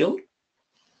right to kill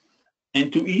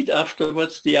and to eat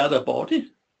afterwards the other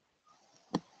body?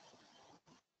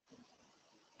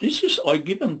 This is all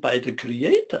given by the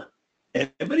Creator,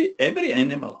 every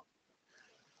animal.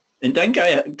 And then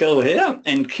I go here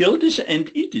and kill this and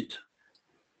eat it.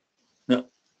 Now,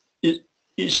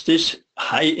 is this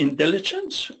high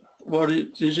intelligence, or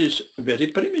this is very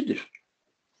primitive?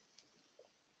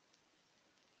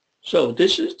 So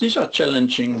these are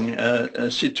challenging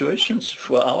situations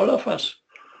for all of us.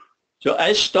 So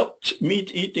I stopped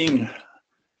meat eating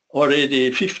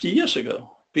already 50 years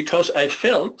ago because I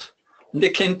felt, and I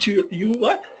can tell you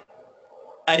what,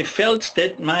 I felt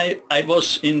that I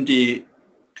was in the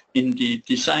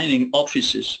designing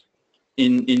offices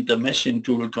in the machine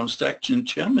tool construction in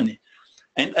Germany,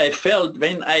 and I felt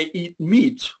when I eat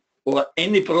meat or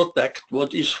any product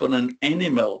what is from an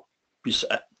animal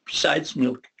besides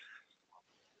milk,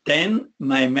 then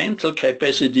my mental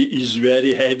capacity is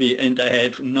very heavy, and I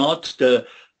have not the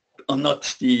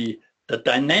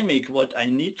dynamic what I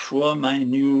need for my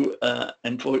new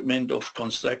unfoldment of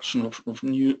construction of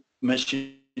new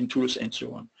machine tools and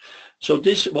so on. So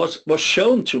this was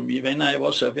shown to me when I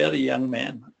was a very young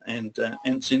man, and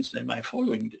since then I'm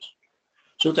following this.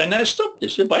 So then I stopped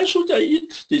this. Why should I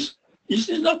eat this? This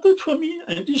is not good for me,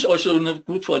 and this is also not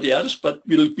good for the others, but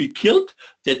will be killed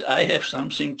that I have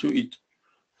something to eat.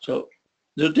 So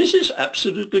this is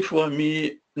absolutely for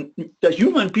me, the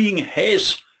human being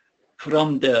has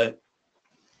from the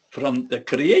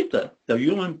Creator, the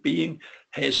human being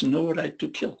has no right to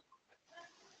kill.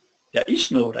 There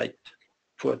is no right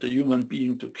for the human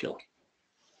being to kill.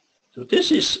 So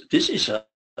this is a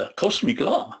cosmic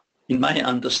law in my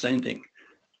understanding,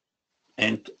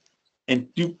 and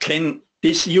you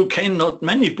cannot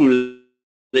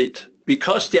manipulate,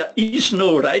 because there is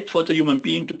no right for the human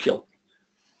being to kill.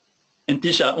 And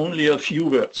these are only a few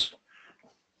words.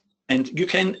 And you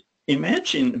can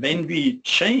imagine when we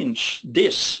change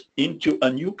this into a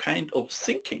new kind of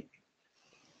thinking,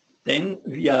 then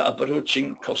we are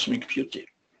approaching cosmic beauty.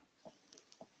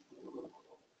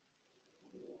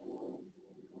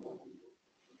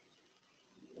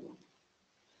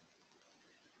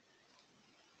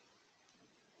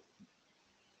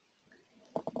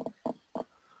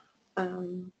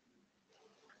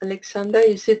 Alexander,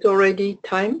 is it already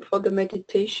time for the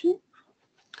meditation?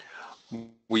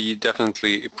 We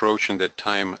definitely approaching that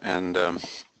time, and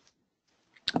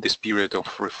this period of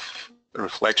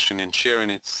reflection and sharing,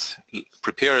 it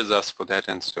prepares us for that,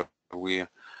 and so we,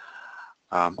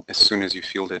 as soon as you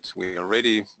feel that we are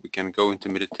ready, we can go into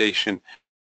meditation.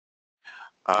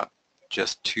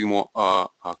 Just two more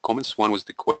comments. One was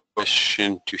the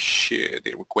question to share,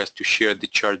 the request to share the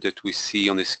chart that we see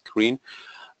on the screen,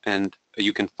 and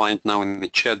you can find now in the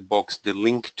chat box the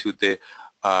link to the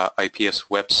IPS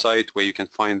website where you can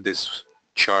find this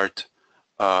chart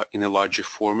in a larger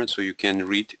format, so you can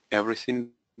read everything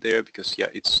there, because yeah,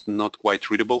 it's not quite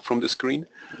readable from the screen,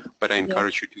 but I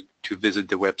encourage you to visit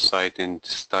the website and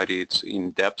study it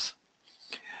in depth.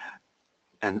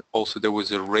 And also there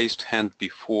was a raised hand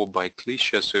before by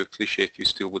Klisha, so Klisha, if you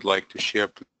still would like to share,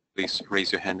 please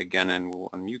raise your hand again and we'll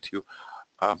unmute you.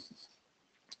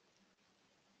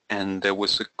 And there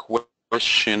was a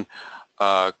question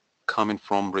coming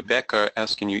from Rebecca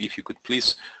asking you if you could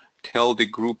please tell the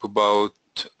group about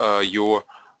your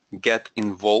Get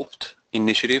Involved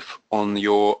initiative on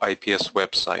your IPS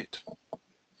website.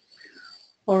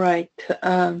 All right.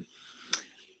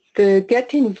 The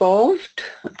Get Involved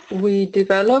we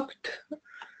developed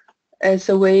as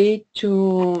a way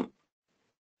to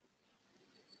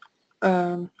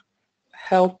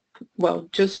help, well,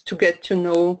 just to get to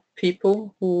know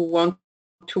people who want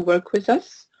to work with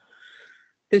us.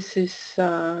 This is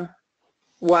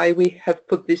why we have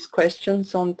put these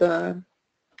questions on the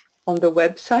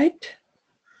website.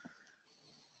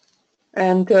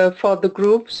 And for the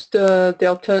groups, the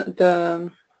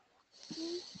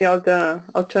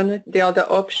other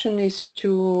option is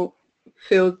to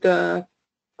fill the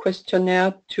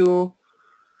questionnaire to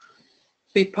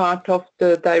be part of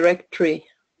the directory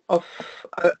of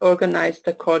organized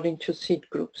according to seed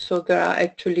groups. So there are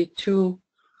actually two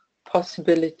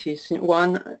possibilities.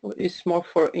 One is more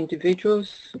for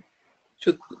individuals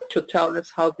to tell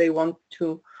us how they want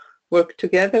to work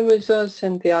together with us,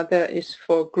 and the other is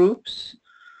for groups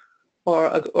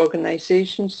or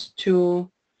organizations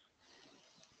to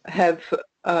have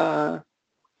a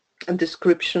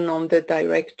description on the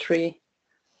directory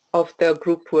of their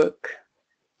group work,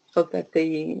 so that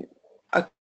they are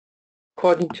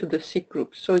according to the seed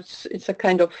group. So it's a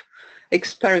kind of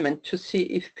experiment to see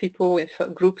if people, if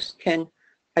groups can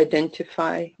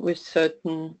identify with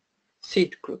certain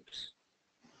seed groups.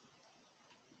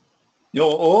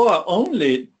 Or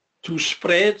only to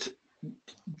spread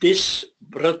this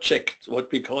project,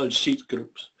 what we call seed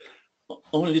groups,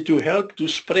 only to help to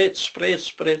spread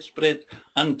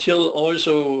until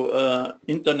also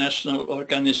international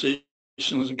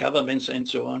organizations, governments and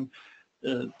so on,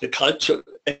 the culture,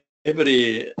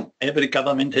 every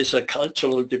government has a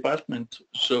cultural department,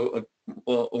 so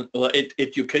or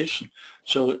education.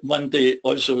 So one day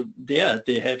also there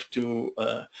they have to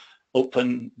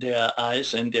open their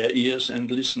eyes and their ears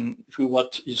and listen to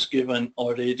what is given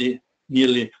already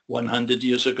nearly 100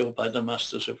 years ago by the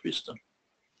Masters of Wisdom.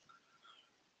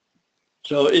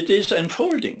 So it is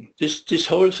unfolding. This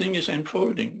whole thing is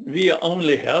unfolding. We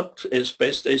only helped as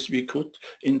best as we could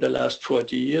in the last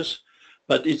 40 years,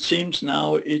 but it seems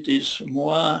now it is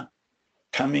more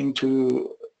coming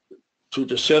to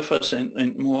the surface,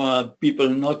 and more people,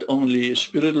 not only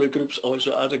spiritual groups,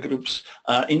 also other groups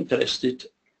are interested,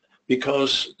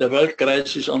 because the world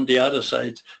crisis on the other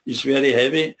side is very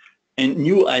heavy, and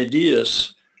new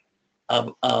ideas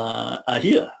are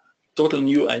here, total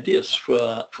new ideas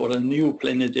for a new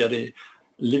planetary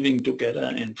living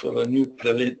together and for a new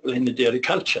planetary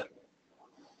culture.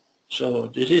 So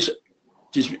this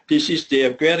is the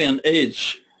Aquarian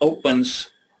age, opens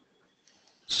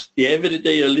every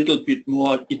day a little bit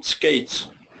more its gates,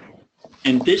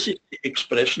 and this is the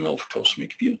expression of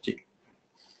cosmic beauty.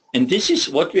 And this is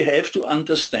what we have to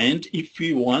understand if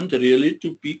we want really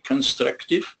to be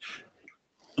constructive,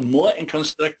 more and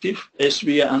constructive as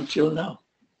we are until now.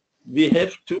 We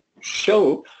have to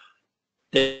show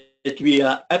that we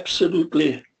are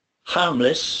absolutely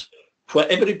harmless for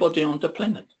everybody on the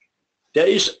planet. There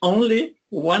is only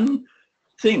one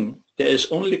thing. There is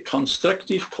only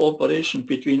constructive cooperation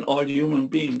between all human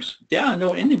beings. There are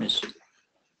no enemies.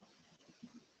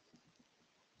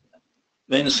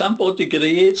 When somebody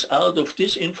creates out of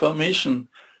this information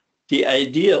the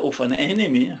idea of an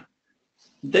enemy,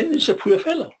 then it's a poor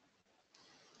fellow.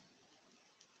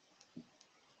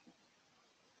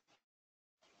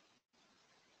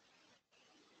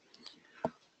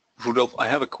 Rudolf, I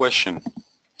have a question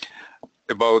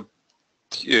about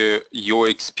your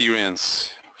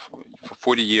experience. For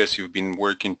 40 years you've been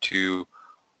working to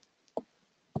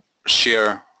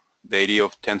share the idea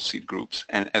of 10 seed groups.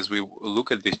 And as we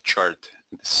look at this chart,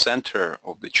 the center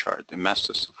of the chart, the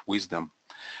Masters of Wisdom,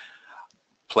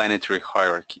 planetary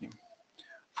hierarchy.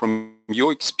 From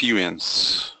your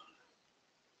experience,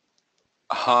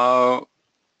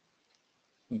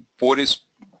 what is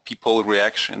people's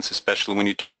reactions, especially when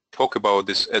you talk about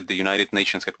this at the United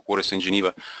Nations headquarters in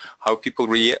Geneva, how people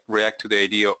react to the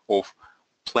idea of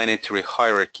planetary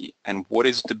hierarchy, and what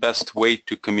is the best way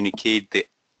to communicate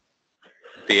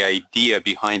the idea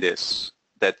behind this,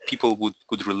 that people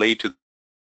could relate to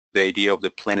the idea of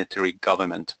the planetary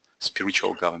government,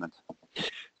 spiritual government?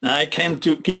 I can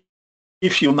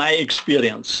give you my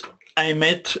experience. I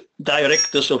met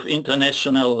directors of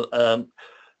international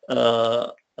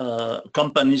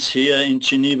companies here in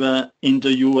Geneva, in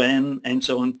the UN and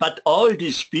so on, but all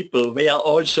these people were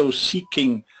also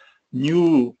seeking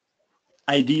new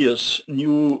ideas,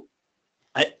 new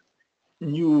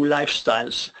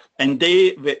lifestyles, and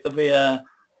they were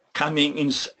coming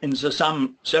in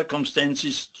some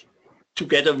circumstances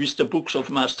together with the books of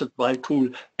Master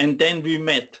Walkul, and then we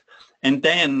met, and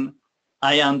then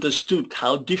I understood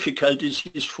how difficult it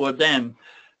is for them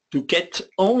to get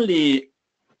only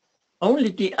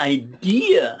the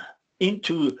idea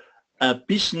into a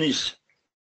business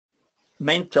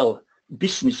mind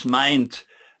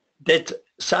that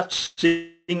such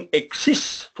thing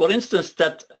exists. For instance,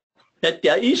 that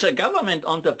there is a government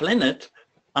on the planet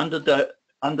under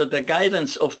the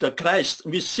guidance of the Christ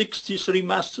with 63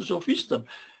 Masters of Wisdom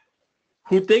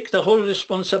who take the whole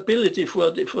responsibility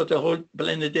for the whole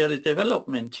planetary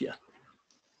development here.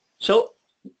 So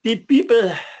the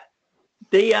people,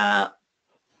 they are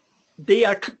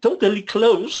totally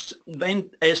closed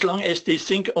as long as they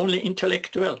think only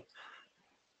intellectual.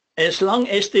 As long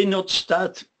as they not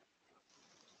start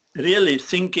really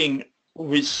thinking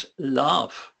with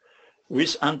love,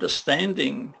 with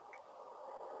understanding,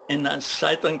 and a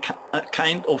certain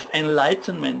kind of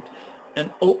enlightenment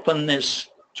and openness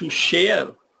to share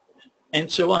and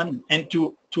so on, and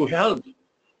to help.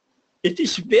 It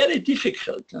is very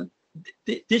difficult.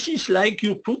 This is like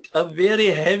you put a very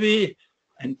heavy,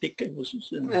 a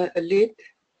lid,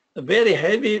 a very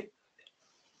heavy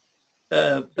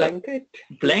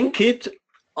blanket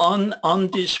on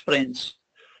these friends.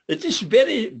 It is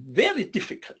very, very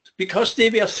difficult because they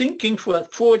were thinking for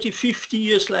 40, 50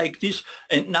 years like this,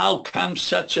 and now comes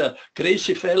such a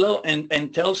crazy fellow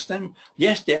and tells them,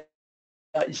 yes, there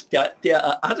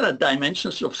are other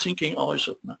dimensions of thinking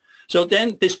also. So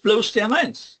then this blows their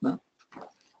minds.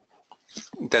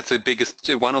 That's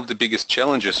one of the biggest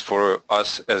challenges for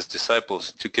us as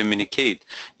disciples, to communicate.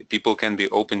 People can be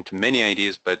open to many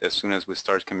ideas, but as soon as we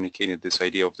start communicating this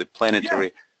idea of the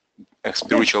planetary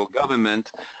spiritual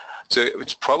government, so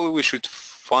it's probably we should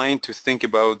think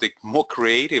about the more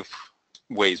creative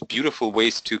ways, beautiful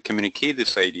ways to communicate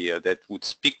this idea that would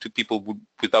speak to people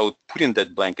without putting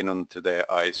that blanket onto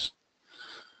their eyes.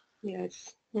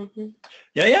 Yes. Mm-hmm.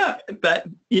 Yeah, but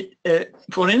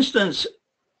for instance,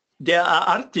 there are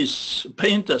artists,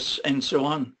 painters, and so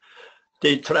on.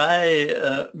 They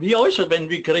try, we also, when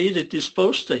we created this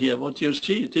poster here, what you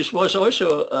see, this was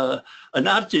also an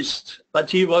artist, but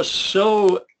he was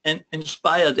so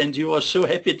inspired and he was so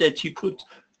happy that he could,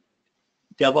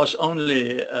 there was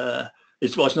only,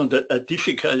 it was not a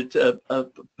difficult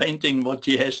painting what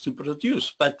he has to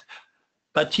produce, but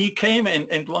he came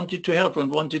and wanted to help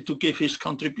and wanted to give his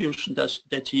contribution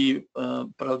that he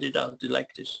brought it out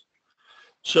like this.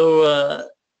 So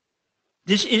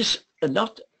this is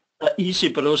not an easy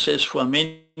process for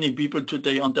many people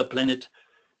today on the planet,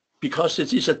 because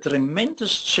it is a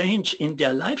tremendous change in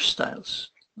their lifestyles.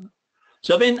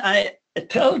 So when I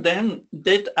tell them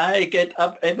that I get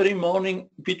up every morning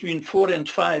between 4 and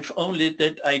 5, only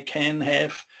that I can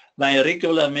have my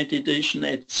regular meditation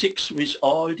at 6 with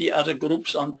all the other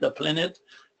groups on the planet,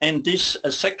 and this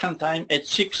a second time at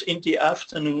 6 in the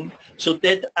afternoon, so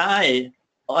that I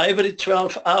every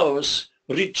 12 hours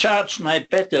recharge my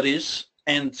batteries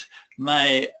and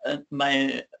my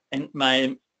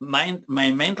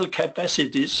mental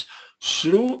capacities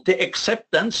through the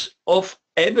acceptance of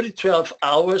every 12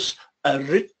 hours a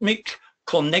rhythmic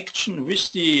connection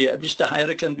with the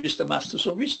hierarchy and with the Masters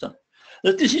of Wisdom.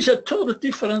 That this is a totally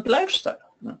different lifestyle.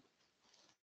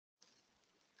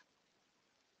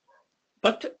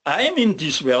 But I am in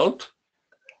this world,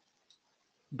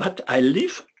 but I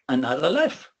live another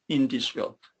life in this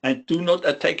world. I do not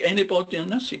attack anybody or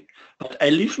nothing, but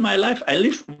I live my life. I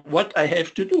live what I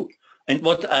have to do and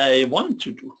what I want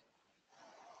to do.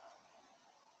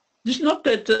 It's not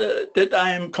that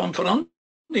I am confronting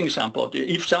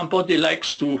somebody. If somebody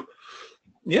likes to,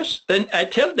 yes, then I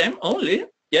tell them only,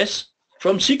 yes,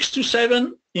 from 6 to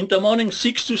 7 in the morning,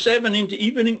 6 to 7 in the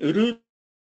evening,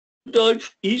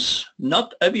 Rudolf is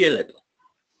not available.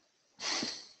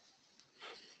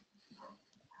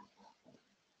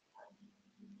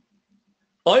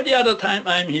 All the other time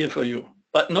I'm here for you,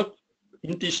 but not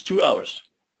in these 2 hours.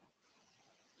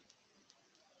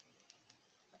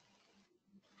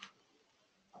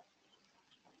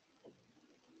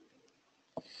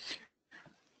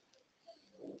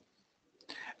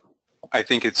 I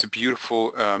think it's a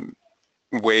beautiful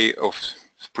way of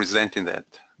presenting that.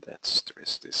 There's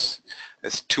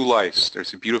 2 lives.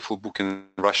 There's a beautiful book in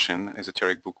Russian,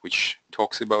 esoteric book, which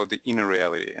talks about the inner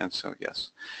reality. And so,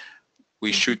 yes,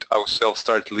 we should ourselves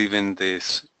start living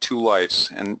these 2 lives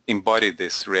and embody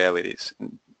these realities,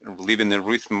 and live in the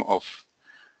rhythm of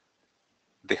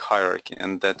the hierarchy.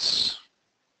 And that's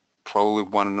probably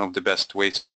one of the best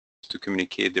ways to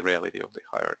communicate the reality of the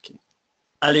hierarchy.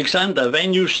 Alexander,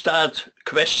 when you start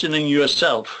questioning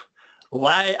yourself,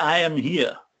 why I am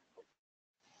here,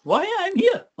 why I'm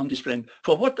here on this planet,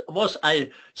 for what was I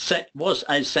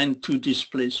sent to this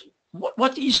place,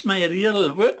 what is my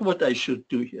real work, what I should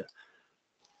do here?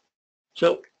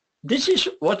 So this is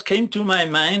what came to my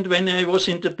mind when I was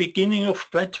in the beginning of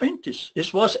my 20s.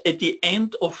 This was at the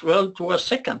end of World War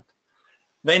II,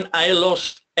 when I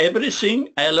lost everything.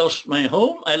 I lost my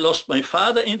home, I lost my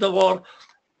father in the war,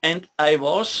 and I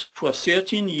was for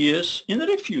 13 years in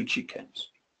refugee camps.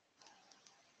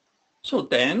 So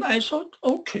then I thought,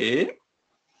 okay,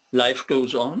 life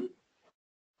goes on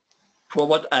for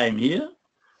what I'm here.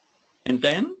 And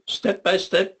then step by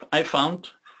step I found,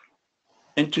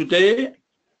 and today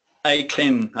I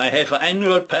have an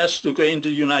annual pass to go into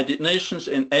the United Nations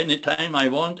and any time I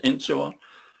want and so on.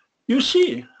 You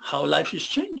see how life is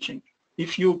changing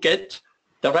if you get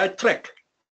the right track.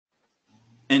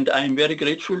 And I'm very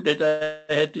grateful that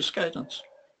I had this guidance.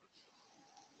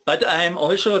 But I am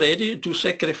also ready to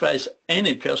sacrifice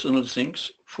any personal things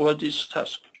for this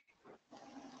task.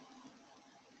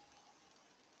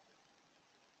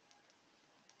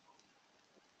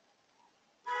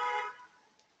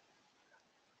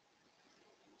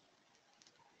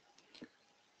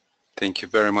 Thank you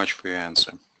very much for your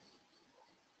answer.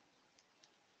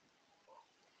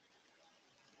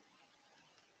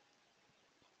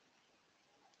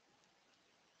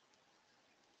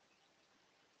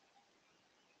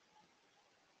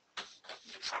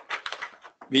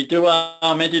 We do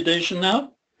our meditation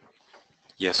now?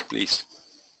 Yes, please.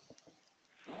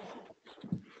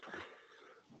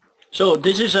 So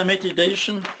this is a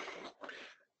meditation,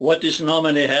 what is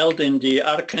normally held in the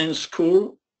Arcane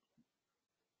School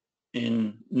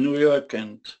in New York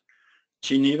and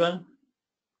Geneva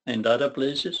and other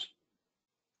places.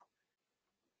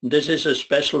 This is a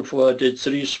special for the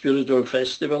 3 spiritual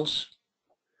festivals.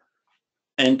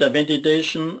 And the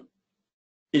meditation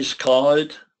is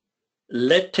called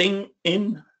Letting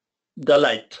in the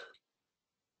Light.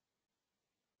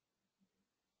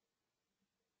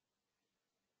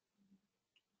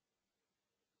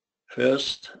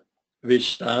 First, we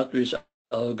start with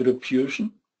our group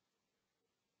fusion.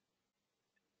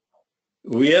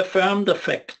 We affirm the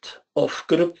fact of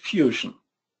group fusion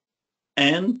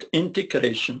and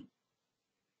integration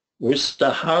with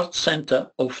the heart center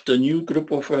of the new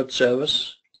group of Earth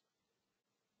service,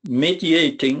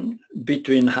 mediating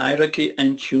between hierarchy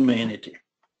and humanity.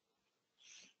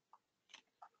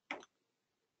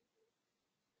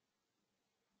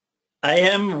 I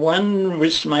am one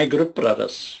with my group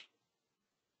brothers,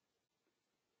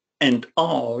 and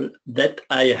all that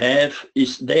I have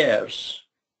is theirs.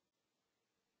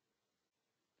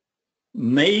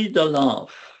 May the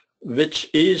love which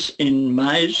is in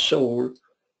my soul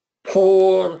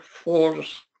pour forth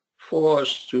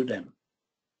to them.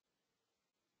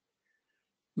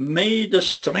 May the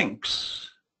strength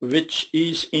which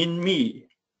is in me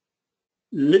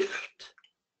lift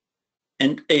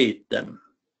and aid them.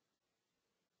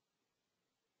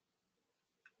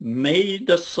 May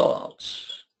the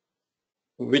thoughts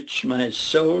which my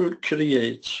soul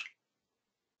creates,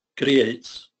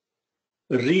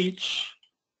 reach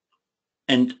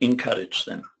and encourage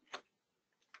them.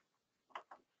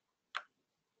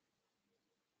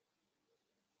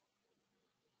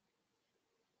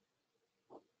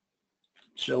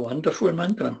 It's a wonderful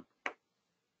mantra.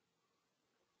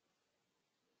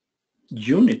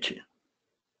 Unity.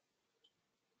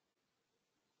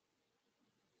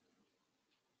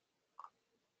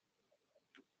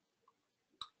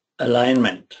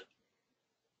 Alignment.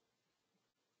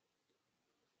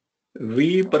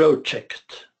 We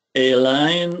project a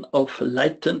line of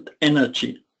lightened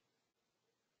energy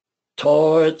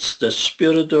towards the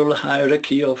spiritual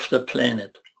hierarchy of the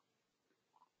planet,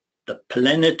 the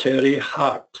planetary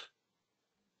heart,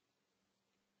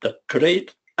 the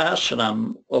great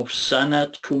ashram of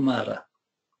Sanat Kumara,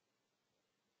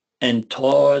 and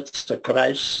towards the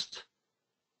Christ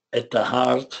at the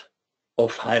heart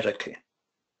of hierarchy.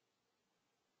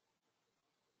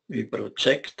 We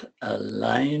project a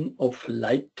line of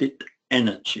lighted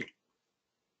energy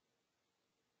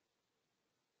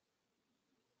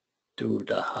to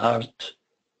the heart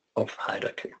of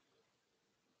hierarchy.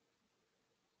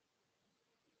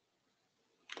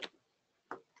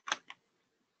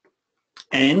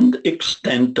 And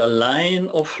extend the line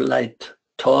of light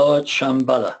toward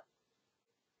Shambhala,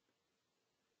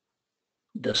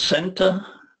 the center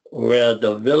where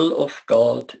the will of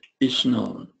God is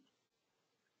known.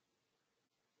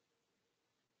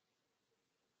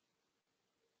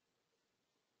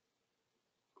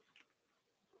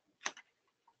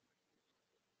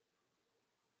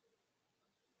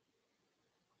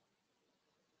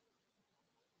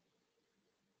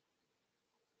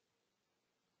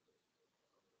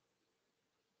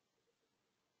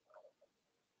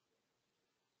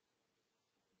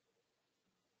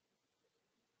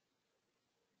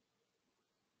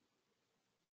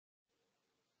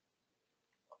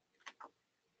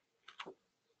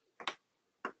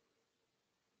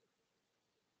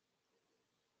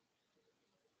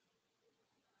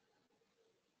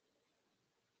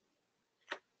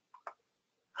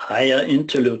 Higher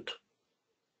interlude.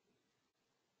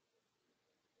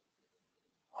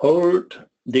 Hold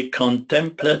the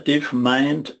contemplative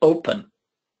mind open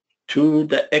to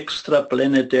the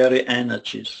extraplanetary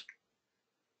energies,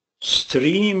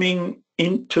 streaming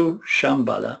into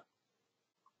Shambhala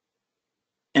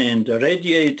and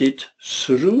radiated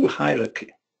through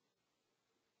hierarchy.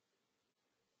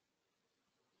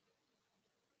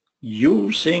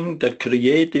 Using the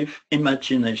creative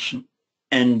imagination,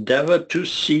 endeavor to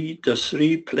see the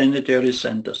three planetary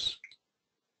centers,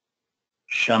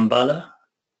 Shambhala,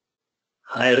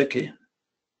 hierarchy,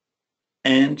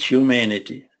 and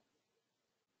humanity,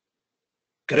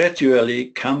 gradually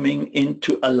coming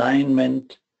into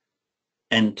alignment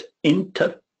and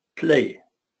interplay.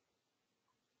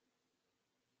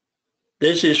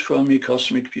 This is for me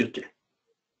cosmic beauty.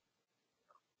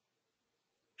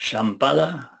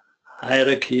 Shambhala,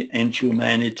 hierarchy, and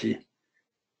humanity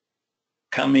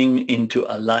coming into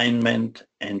alignment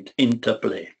and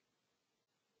interplay.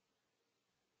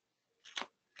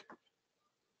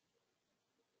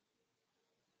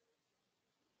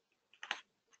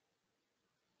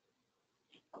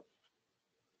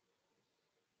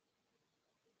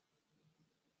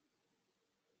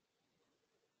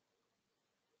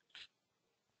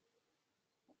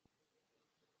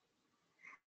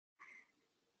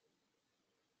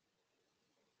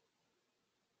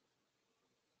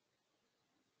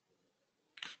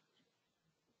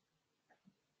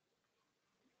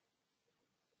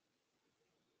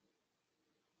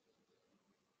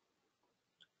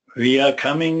 We are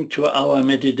coming to our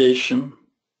meditation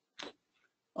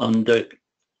on the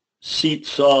seed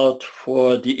thought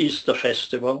for the Easter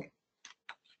festival.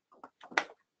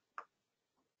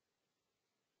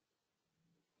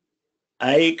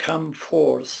 I come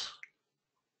forth,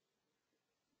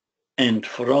 and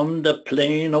from the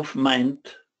plane of mind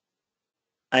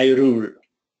I rule.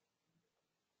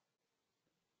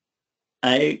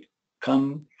 I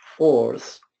come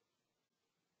forth,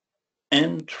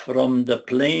 and from the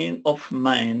plane of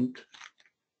mind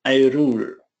I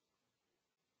rule.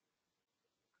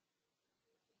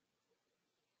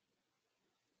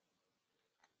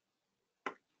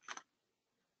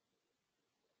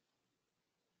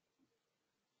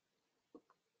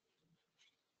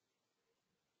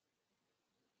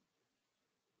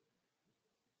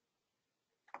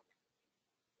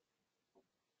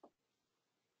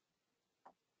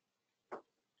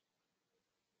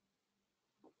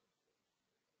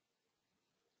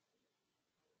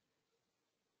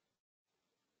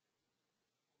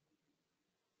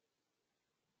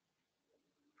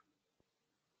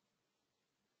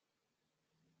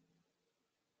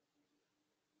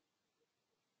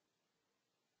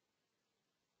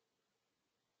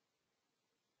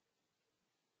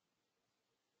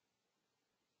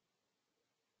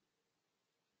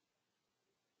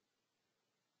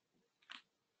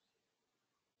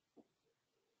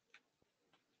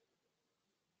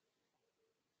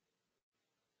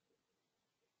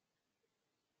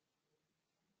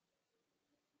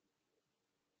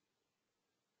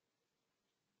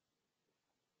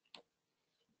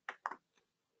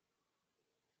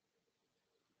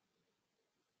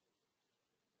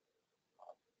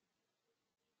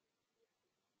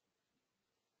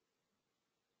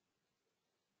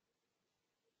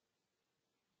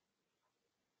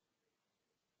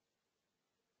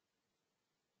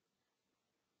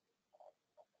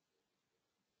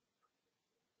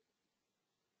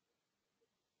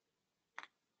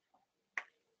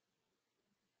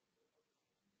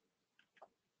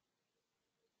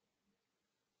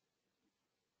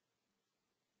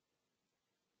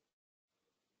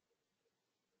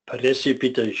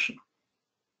 precipitation.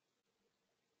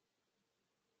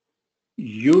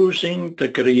 Using the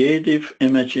creative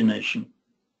imagination,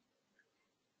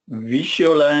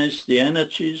 visualize the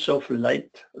energies of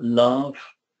light, love,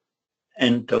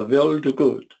 and the will to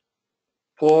good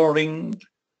pouring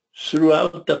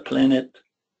throughout the planet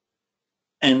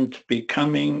and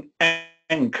becoming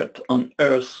anchored on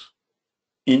Earth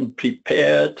in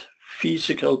prepared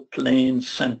physical plane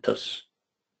centers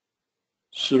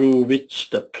through which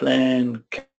the plan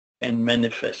can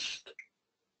manifest.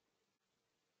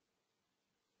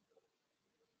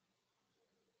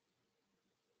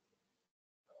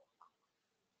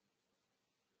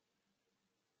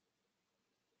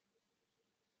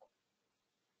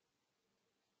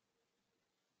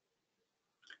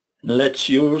 Let's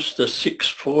use the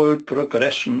sixfold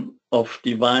progression of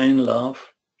divine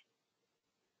love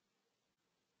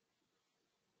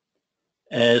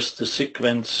as the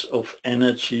sequence of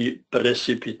energy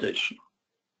precipitation.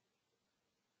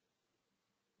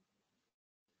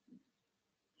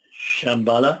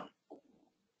 Shambhala,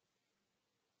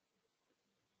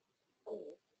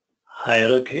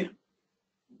 hierarchy,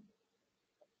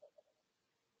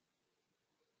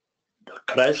 the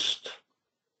Christ,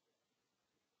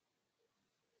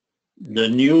 the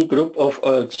new group of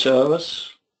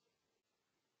observers,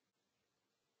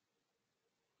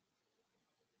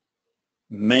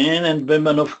 men and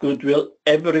women of goodwill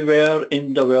everywhere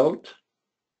in the world,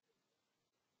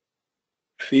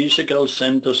 physical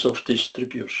centers of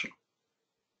distribution.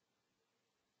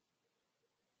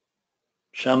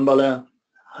 Shambhala,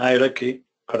 hierarchy,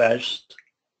 Christ,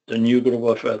 the new group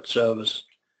of observers,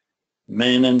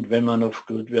 men and women of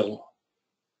goodwill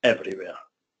everywhere.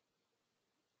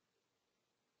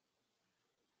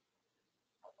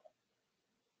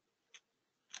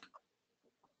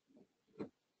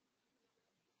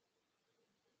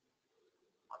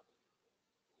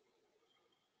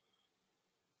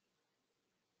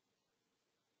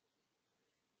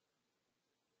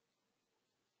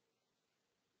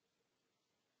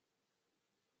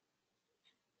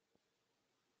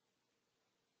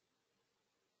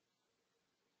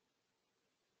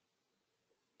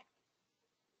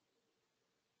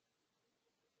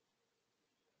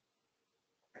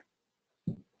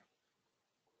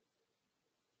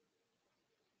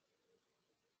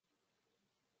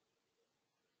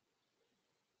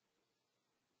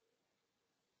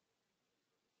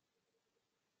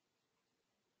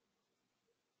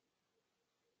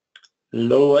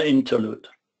 Lower interlude.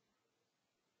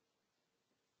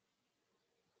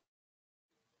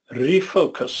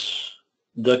 Refocus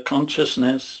the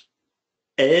consciousness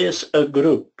as a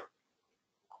group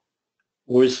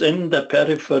within the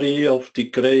periphery of the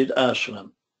great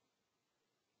ashram.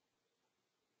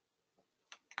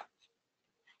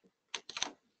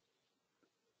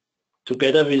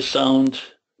 Together we sound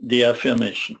the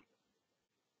affirmation.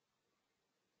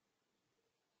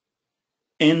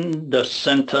 In the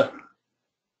center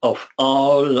of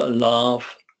all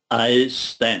love I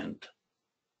stand.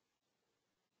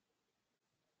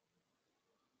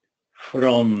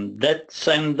 From that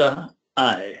center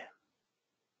I,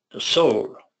 the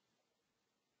soul,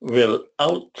 will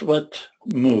outward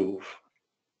move.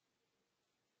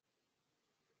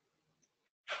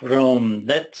 From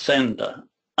that center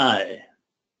I,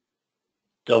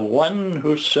 the one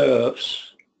who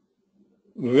serves,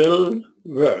 will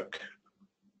work.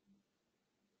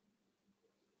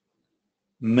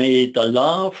 May the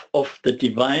love of the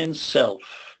divine self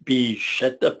be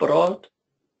shed abroad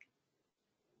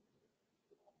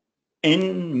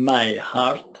in my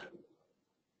heart,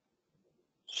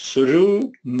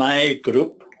 through my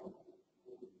group,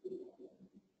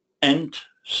 and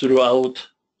throughout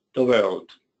the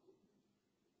world.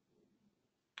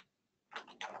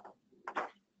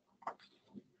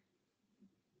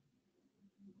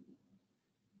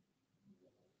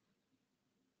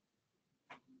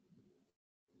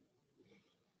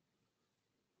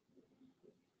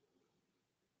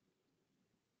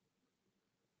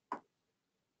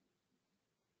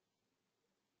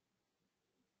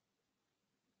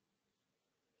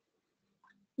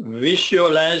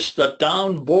 Visualize the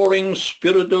downpouring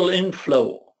spiritual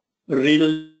inflow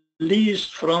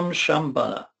released from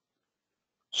Shambhala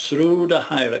through the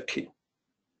hierarchy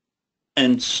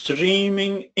and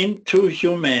streaming into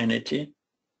humanity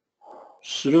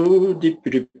through the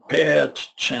prepared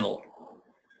channel.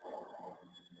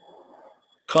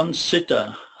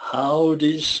 Consider how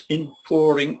these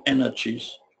inpouring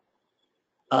energies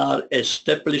are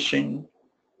establishing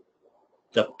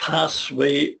the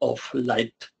pathway of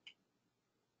light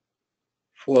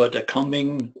for the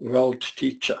coming world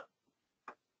teacher,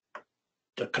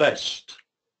 the Christ.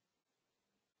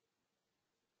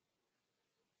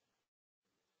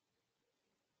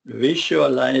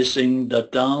 visualizing the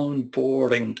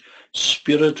downpouring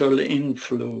spiritual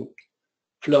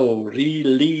flow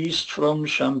released from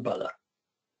Shambhala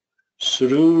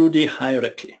through the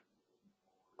hierarchy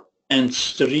and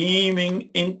streaming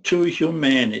into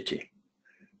humanity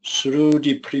through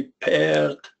the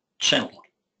prepared channel.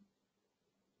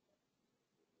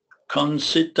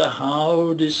 Consider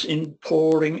how these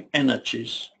inpouring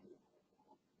energies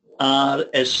are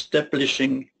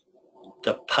establishing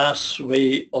the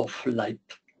pathway of light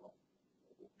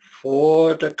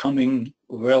for the coming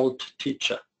world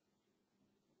teacher,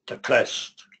 the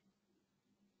Christ.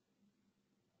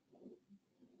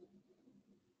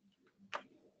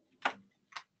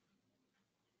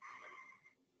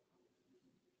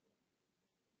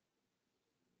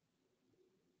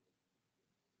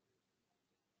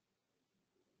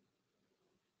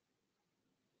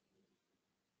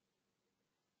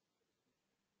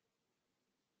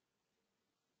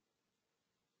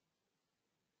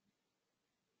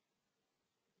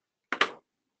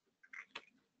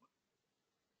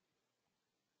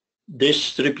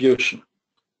 Distribution.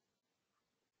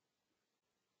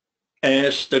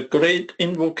 As the great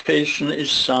invocation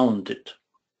is sounded,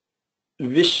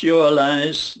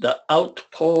 visualize the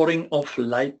outpouring of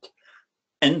light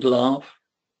and love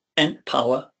and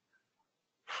power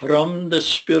from the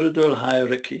spiritual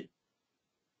hierarchy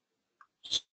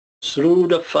through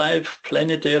the 5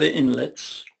 planetary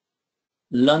inlets,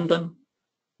 London,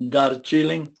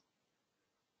 Darjeeling,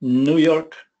 New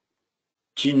York,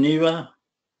 Geneva,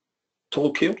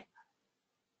 Tokyo,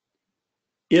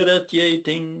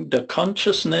 irradiating the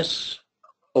consciousness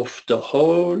of the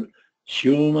whole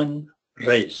human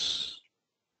race.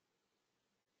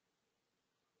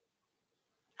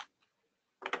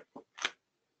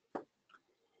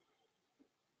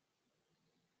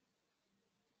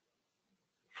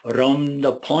 From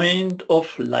the point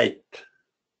of light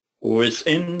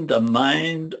within the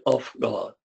mind of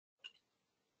God,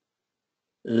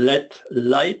 let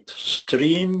light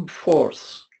stream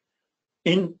forth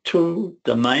into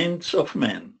the minds of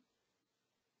men.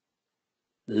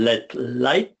 Let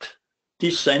light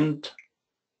descend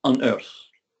on earth.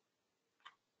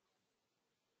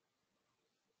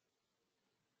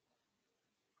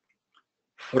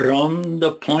 From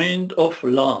the point of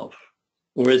love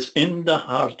within the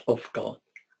heart of God,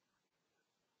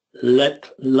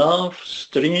 let love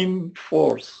stream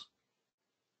forth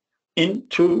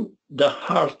into the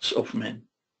hearts of men.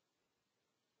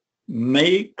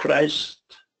 May Christ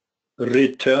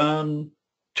return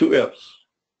to earth.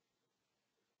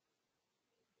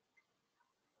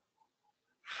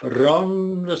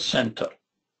 From the center,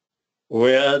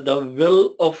 where the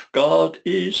will of God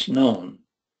is known,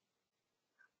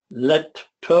 let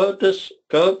purpose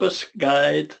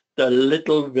guide the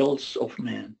little wills of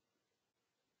man,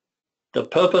 the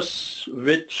purpose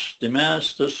which the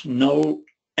masters know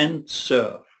and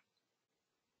serve.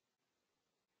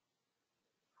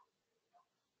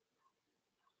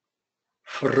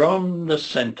 From the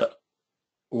center,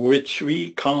 which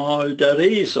we call the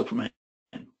race of man,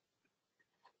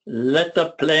 let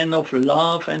the plan of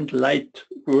love and light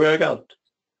work out,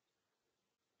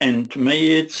 and may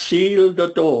it seal the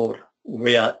door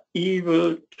where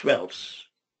evil dwells.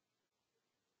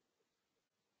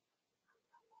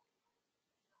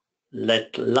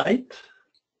 Let light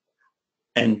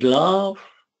and love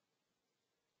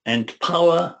and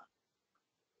power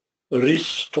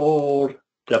restore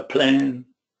the plan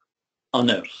on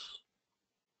earth.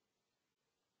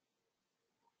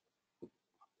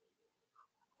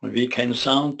 We can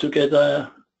sound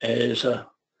together as a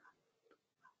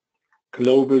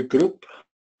global group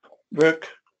work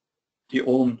the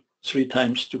Om 3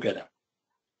 times together.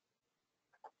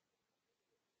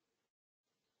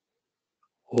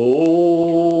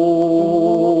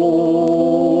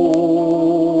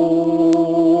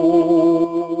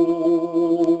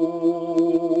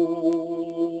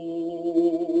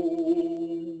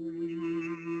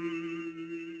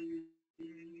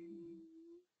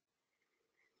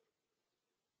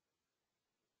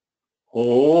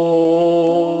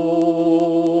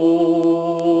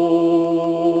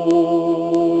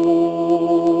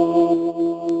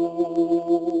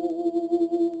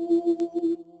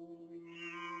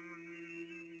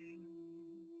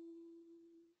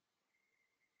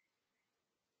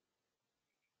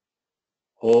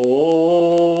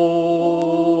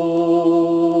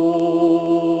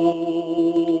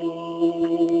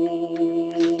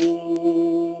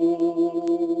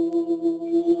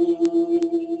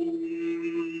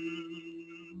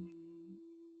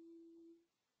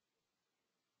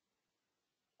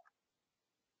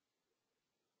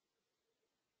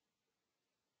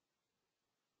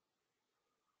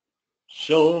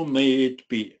 So may it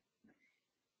be.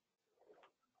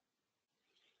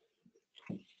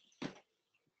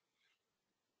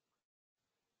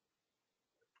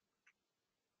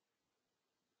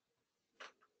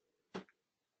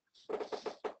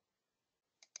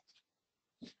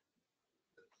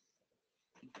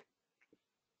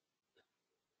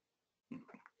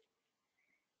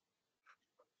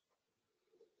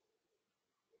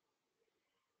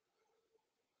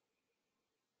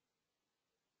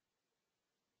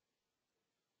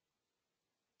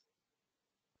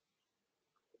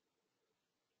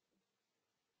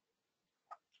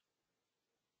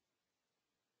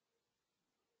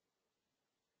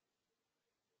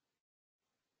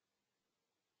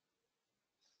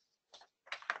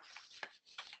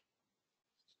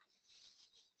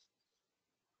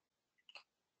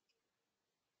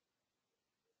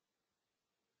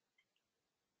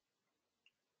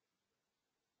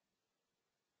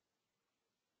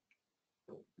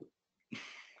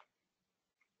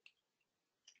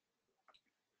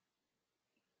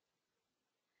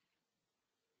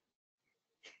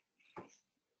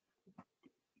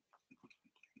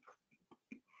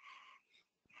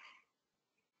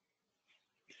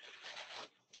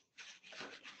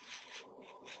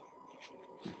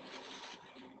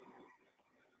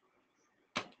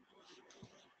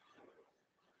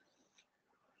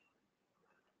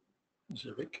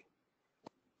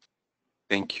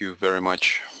 Thank you very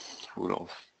much,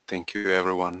 Rudolf. Thank you,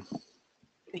 everyone.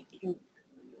 Thank you.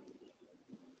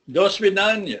 До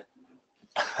свидания.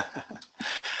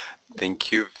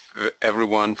 Thank you,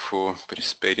 everyone, for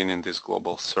participating in this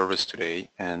global service today.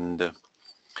 And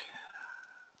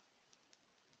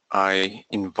I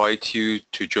invite you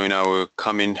to join our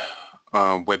coming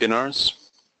webinars.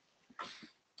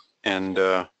 And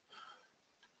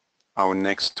our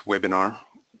next webinar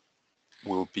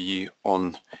will be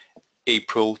on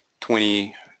April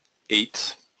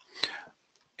 28th.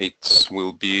 It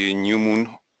will be a new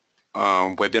moon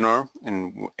webinar,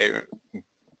 and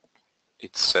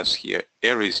it says here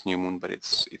Aries new moon, but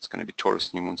it's going to be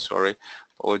Taurus new moon, sorry,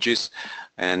 apologies.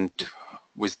 And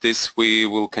with this we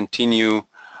will continue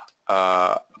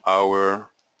our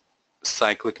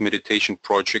cyclic meditation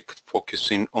project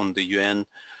focusing on the UN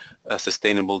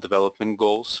Sustainable Development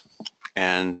Goals,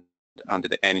 and under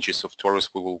the energies of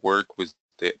Taurus we will work with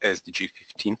the SDG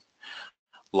 15,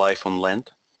 Life on Land.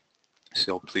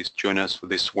 So please join us for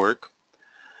this work.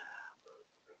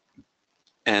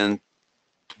 And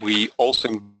we also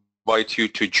invite you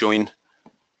to join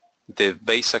the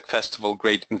Vesak Festival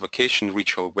Great Invocation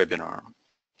Ritual webinar,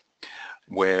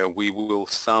 where we will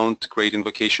sound Great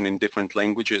Invocation in different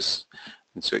languages.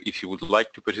 And so if you would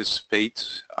like to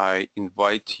participate, I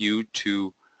invite you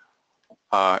to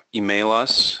email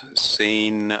us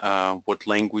saying what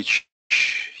language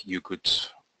you could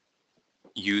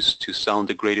use to sound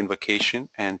the Great Invocation,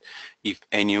 and if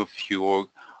any of your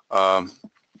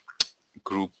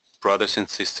group brothers and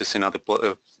sisters in other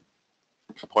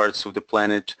parts of the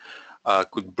planet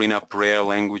could bring up rare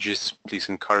languages, please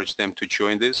encourage them to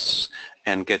join this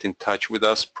and get in touch with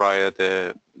us prior to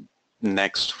the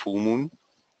next full moon.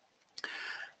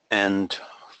 And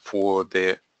for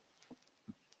the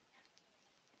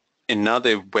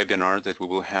another webinar that we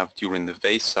will have during the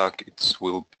Vesak, it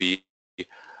will be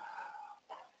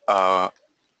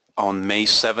on May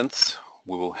 7th.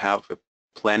 We will have a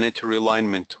planetary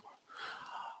alignment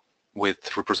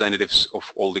with representatives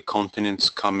of all the continents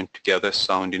coming together,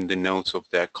 sounding the notes of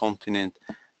their continent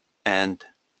and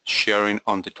sharing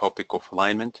on the topic of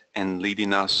alignment and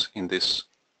leading us in this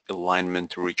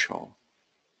alignment ritual.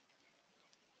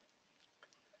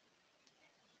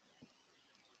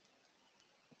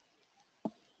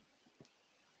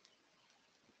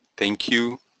 Thank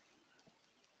you.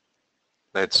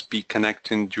 Let's be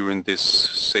connecting during these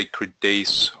sacred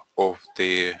days of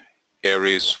the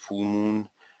Aries full moon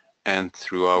and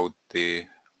throughout the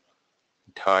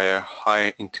entire high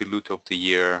interlude of the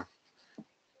year,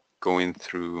 going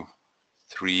through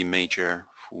 3 major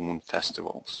full moon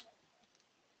festivals.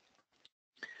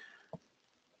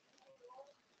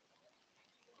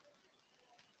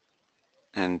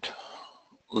 And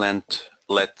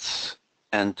let's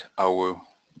end our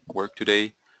work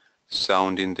today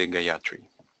sounding the Gayatri.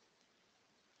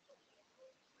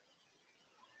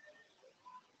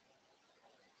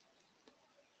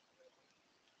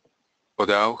 O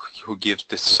thou who gives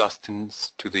the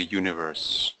sustenance to the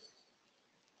universe,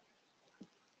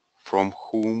 from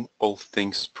whom all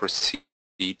things proceed,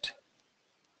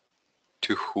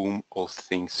 to whom all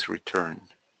things return,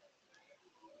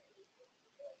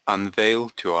 unveil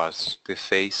to us the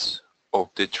face of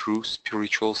the true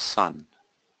spiritual sun,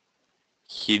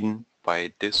 hidden by a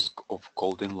disk of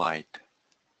golden light,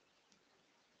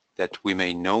 that we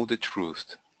may know the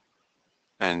truth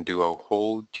and do our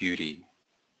whole duty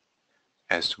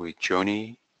as we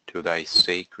journey to thy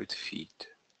sacred feet.